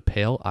 Instantly, the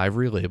pale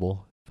ivory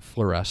label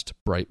fluoresced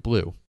bright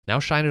blue. "Now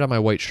shine it on my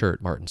white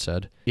shirt," Martin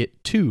said.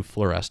 It, too,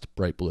 fluoresced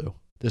bright blue.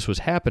 This was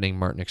happening,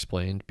 Martin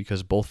explained,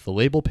 because both the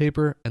label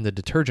paper and the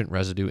detergent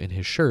residue in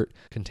his shirt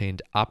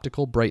contained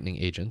optical brightening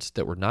agents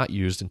that were not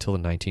used until the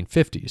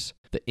 1950s.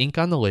 The ink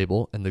on the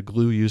label and the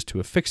glue used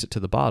to affix it to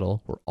the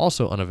bottle were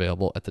also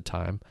unavailable at the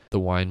time the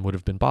wine would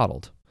have been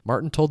bottled.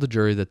 Martin told the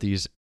jury that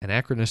these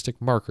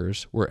anachronistic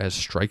markers were as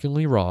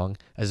strikingly wrong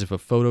as if a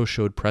photo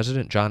showed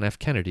President John F.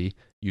 Kennedy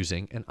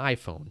using an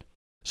iPhone.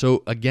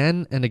 So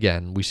again and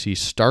again, we see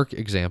stark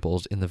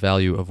examples in the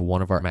value of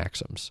one of our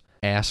maxims: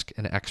 ask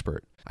an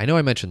expert. I know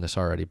I mentioned this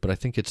already, but I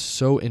think it's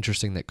so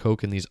interesting that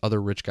Koch and these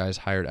other rich guys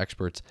hired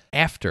experts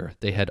after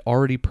they had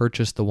already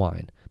purchased the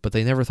wine, but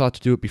they never thought to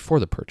do it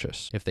before the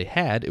purchase. If they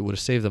had, it would have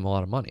saved them a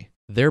lot of money.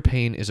 Their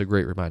pain is a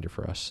great reminder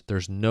for us.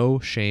 There's no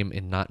shame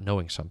in not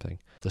knowing something.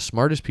 The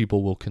smartest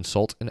people will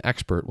consult an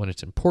expert when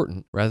it's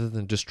important rather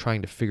than just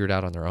trying to figure it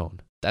out on their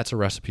own. That's a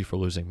recipe for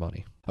losing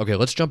money. Okay,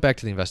 let's jump back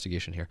to the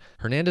investigation here.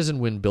 Hernandez and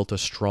Wynn built a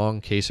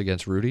strong case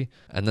against Rudy,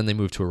 and then they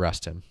moved to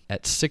arrest him.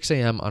 At 6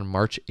 a.m. on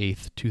March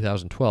 8th,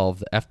 2012,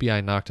 the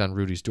FBI knocked on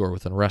Rudy's door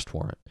with an arrest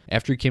warrant.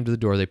 After he came to the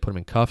door, they put him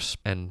in cuffs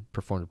and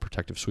performed a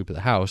protective sweep of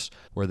the house,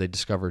 where they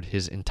discovered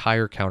his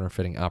entire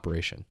counterfeiting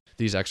operation.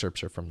 These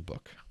excerpts are from the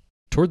book.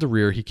 Toward the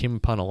rear, he came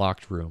upon a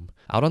locked room.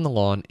 Out on the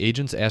lawn,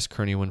 agents asked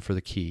Kearney for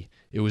the key.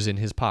 It was in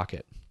his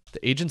pocket.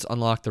 The agents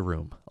unlocked the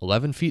room.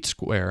 11 feet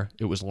square,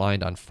 it was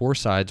lined on 4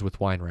 sides with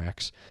wine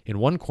racks. In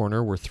one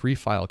corner were 3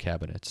 file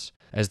cabinets.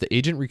 As the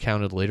agent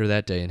recounted later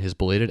that day in his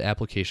belated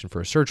application for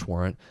a search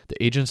warrant,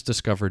 the agents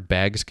discovered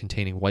bags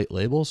containing white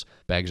labels,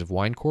 bags of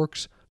wine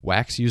corks,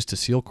 wax used to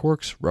seal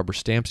corks, rubber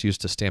stamps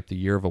used to stamp the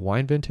year of a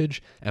wine vintage,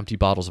 empty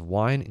bottles of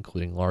wine,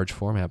 including large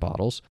format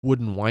bottles,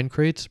 wooden wine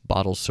crates,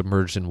 bottles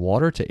submerged in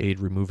water to aid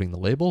removing the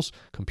labels,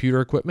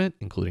 computer equipment,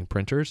 including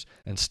printers,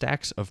 and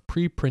stacks of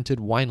pre-printed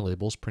wine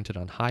labels printed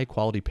on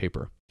high-quality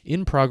paper.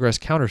 In-progress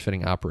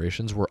counterfeiting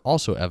operations were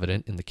also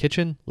evident in the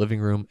kitchen, living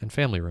room, and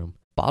family room.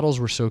 Bottles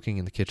were soaking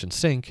in the kitchen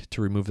sink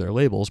to remove their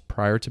labels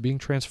prior to being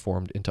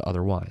transformed into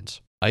other wines.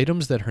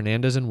 Items that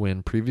Hernandez and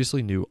Wynn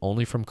previously knew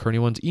only from Kearney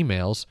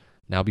emails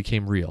now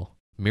became real.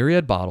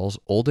 Myriad bottles,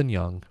 old and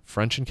young,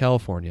 French and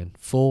Californian,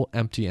 full,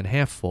 empty, and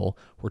half full,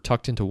 were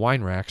tucked into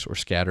wine racks or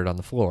scattered on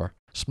the floor.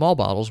 Small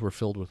bottles were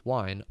filled with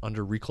wine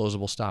under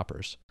reclosable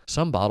stoppers.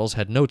 Some bottles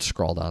had notes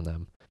scrawled on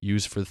them,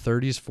 used for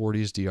 30s,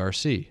 40s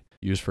DRC,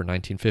 used for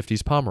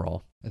 1950s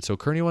Pomerol. And so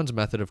Kearney's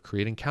method of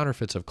creating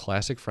counterfeits of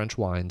classic French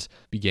wines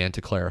began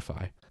to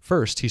clarify.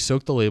 First, he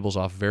soaked the labels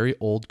off very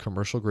old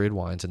commercial-grade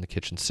wines in the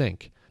kitchen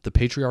sink. The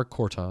Patriarch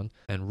Corton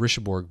and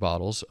Richebourg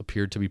bottles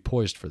appeared to be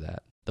poised for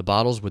that. The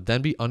bottles would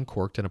then be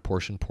uncorked and a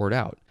portion poured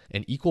out.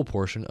 An equal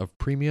portion of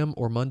premium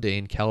or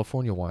mundane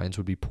California wines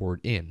would be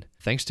poured in.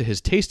 Thanks to his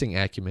tasting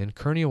acumen,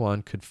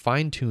 Kernyawan could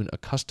fine-tune a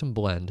custom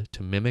blend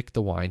to mimic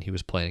the wine he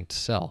was planning to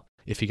sell.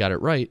 If he got it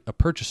right, a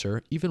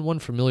purchaser, even one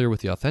familiar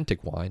with the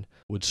authentic wine,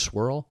 would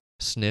swirl,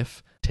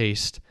 sniff,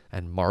 taste,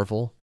 and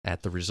marvel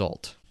at the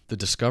result. The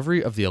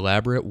discovery of the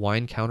elaborate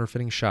wine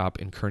counterfeiting shop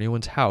in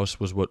Kernyawan's house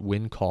was what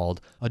Wynne called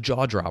a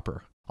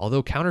jaw-dropper.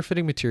 Although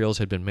counterfeiting materials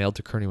had been mailed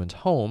to Kernyawan's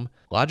home,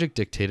 logic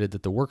dictated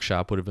that the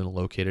workshop would have been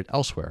located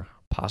elsewhere,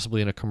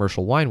 possibly in a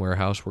commercial wine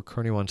warehouse where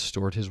Kernyawan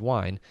stored his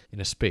wine in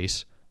a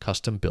space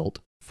custom built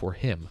for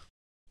him.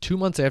 2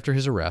 months after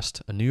his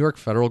arrest, a New York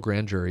federal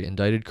grand jury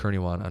indicted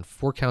Kernyawan on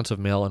 4 counts of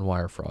mail and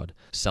wire fraud,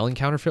 selling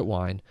counterfeit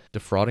wine,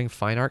 defrauding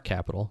Fine Art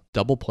Capital,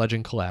 double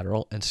pledging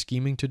collateral, and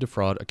scheming to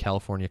defraud a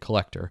California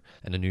collector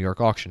and a New York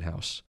auction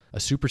house. A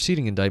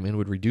superseding indictment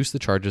would reduce the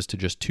charges to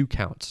just 2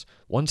 counts,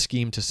 one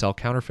scheme to sell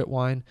counterfeit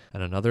wine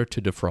and another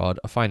to defraud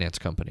a finance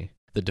company.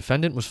 The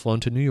defendant was flown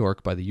to New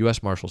York by the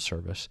U.S. Marshals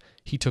Service.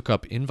 He took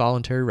up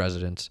involuntary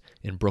residence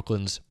in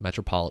Brooklyn's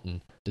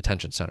Metropolitan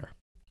Detention Center.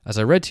 As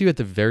I read to you at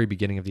the very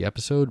beginning of the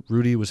episode,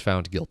 Rudy was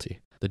found guilty.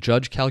 The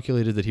judge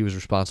calculated that he was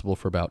responsible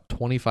for about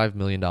 $25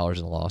 million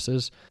in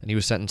losses, and he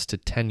was sentenced to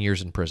 10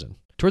 years in prison.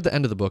 Toward the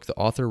end of the book, the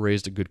author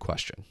raised a good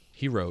question.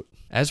 He wrote,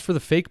 "As for the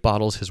fake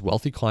bottles his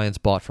wealthy clients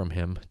bought from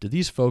him, do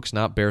these folks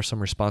not bear some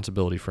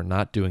responsibility for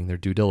not doing their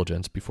due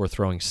diligence before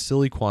throwing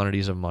silly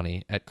quantities of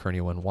money at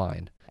Kernyawan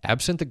wine?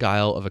 Absent the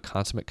guile of a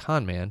consummate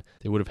con man,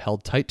 they would have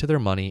held tight to their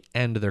money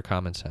and to their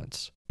common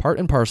sense. Part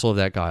and parcel of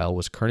that guile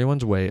was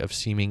Kernyawan's way of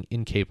seeming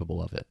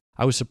incapable of it.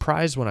 I was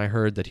surprised when I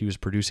heard that he was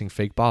producing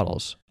fake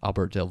bottles,"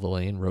 Albert Del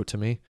Villain wrote to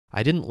me.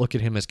 "I didn't look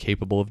at him as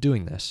capable of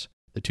doing this.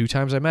 The 2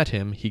 times I met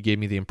him, he gave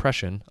me the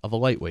impression of a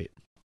lightweight."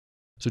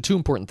 So 2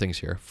 important things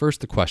here. First,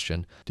 the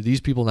question, do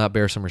these people not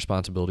bear some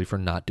responsibility for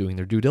not doing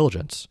their due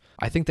diligence?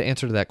 I think the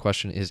answer to that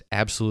question is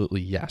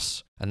absolutely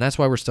yes. And that's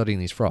why we're studying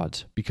these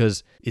frauds,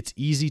 because it's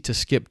easy to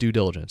skip due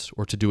diligence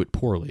or to do it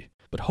poorly.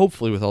 But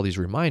hopefully with all these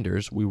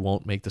reminders, we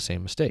won't make the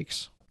same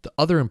mistakes. The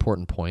other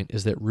important point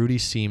is that Rudy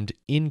seemed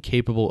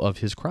incapable of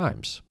his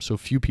crimes, so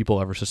few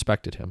people ever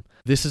suspected him.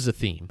 This is a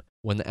theme.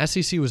 When the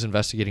SEC was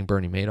investigating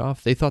Bernie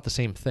Madoff, they thought the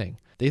same thing.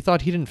 They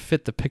thought he didn't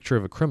fit the picture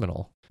of a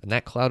criminal, and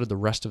that clouded the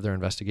rest of their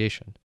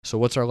investigation. So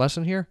what's our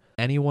lesson here?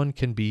 Anyone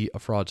can be a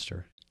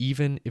fraudster,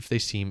 even if they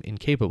seem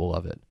incapable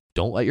of it.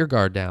 Don't let your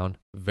guard down.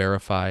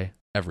 Verify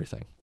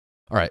everything.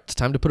 All right, it's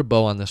time to put a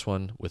bow on this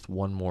one with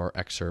one more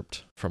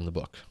excerpt from the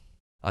book.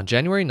 On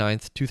January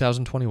 9th,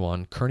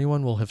 2021,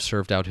 Kernyawan will have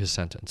served out his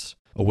sentence.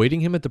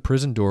 Awaiting him at the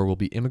prison door will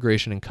be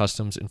Immigration and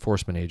Customs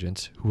Enforcement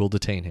agents who will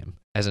detain him.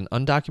 As an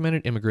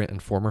undocumented immigrant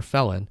and former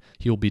felon,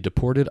 he will be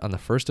deported on the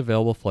first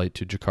available flight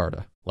to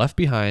Jakarta. Left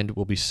behind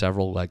will be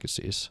several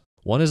legacies.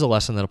 One is a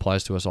lesson that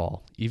applies to us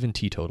all, even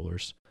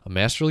teetotalers. A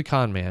masterly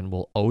con man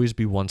will always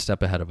be one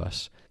step ahead of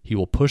us. He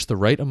will push the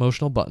right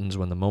emotional buttons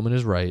when the moment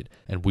is right,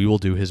 and we will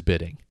do his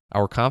bidding.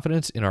 Our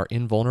confidence in our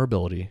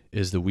invulnerability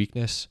is the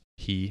weakness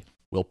he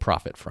will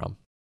profit from.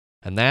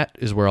 And that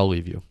is where I'll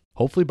leave you.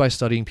 Hopefully by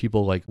studying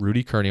people like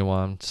Rudy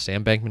Kernyawan,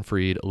 Sam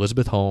Bankman-Fried,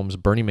 Elizabeth Holmes,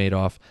 Bernie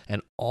Madoff,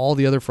 and all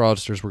the other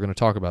fraudsters we're going to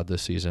talk about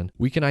this season,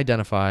 we can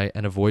identify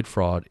and avoid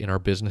fraud in our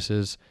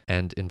businesses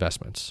and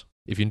investments.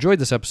 If you enjoyed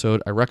this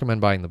episode, I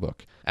recommend buying the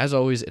book. As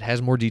always, it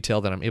has more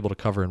detail than I'm able to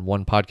cover in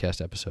one podcast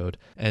episode.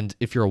 And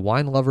if you're a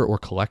wine lover or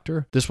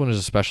collector, this one is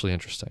especially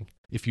interesting.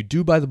 If you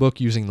do buy the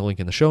book using the link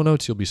in the show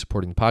notes, you'll be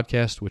supporting the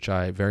podcast, which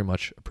I very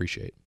much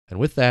appreciate. And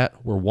with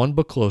that, we're one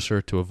book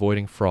closer to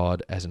avoiding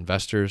fraud as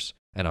investors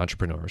and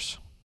entrepreneurs.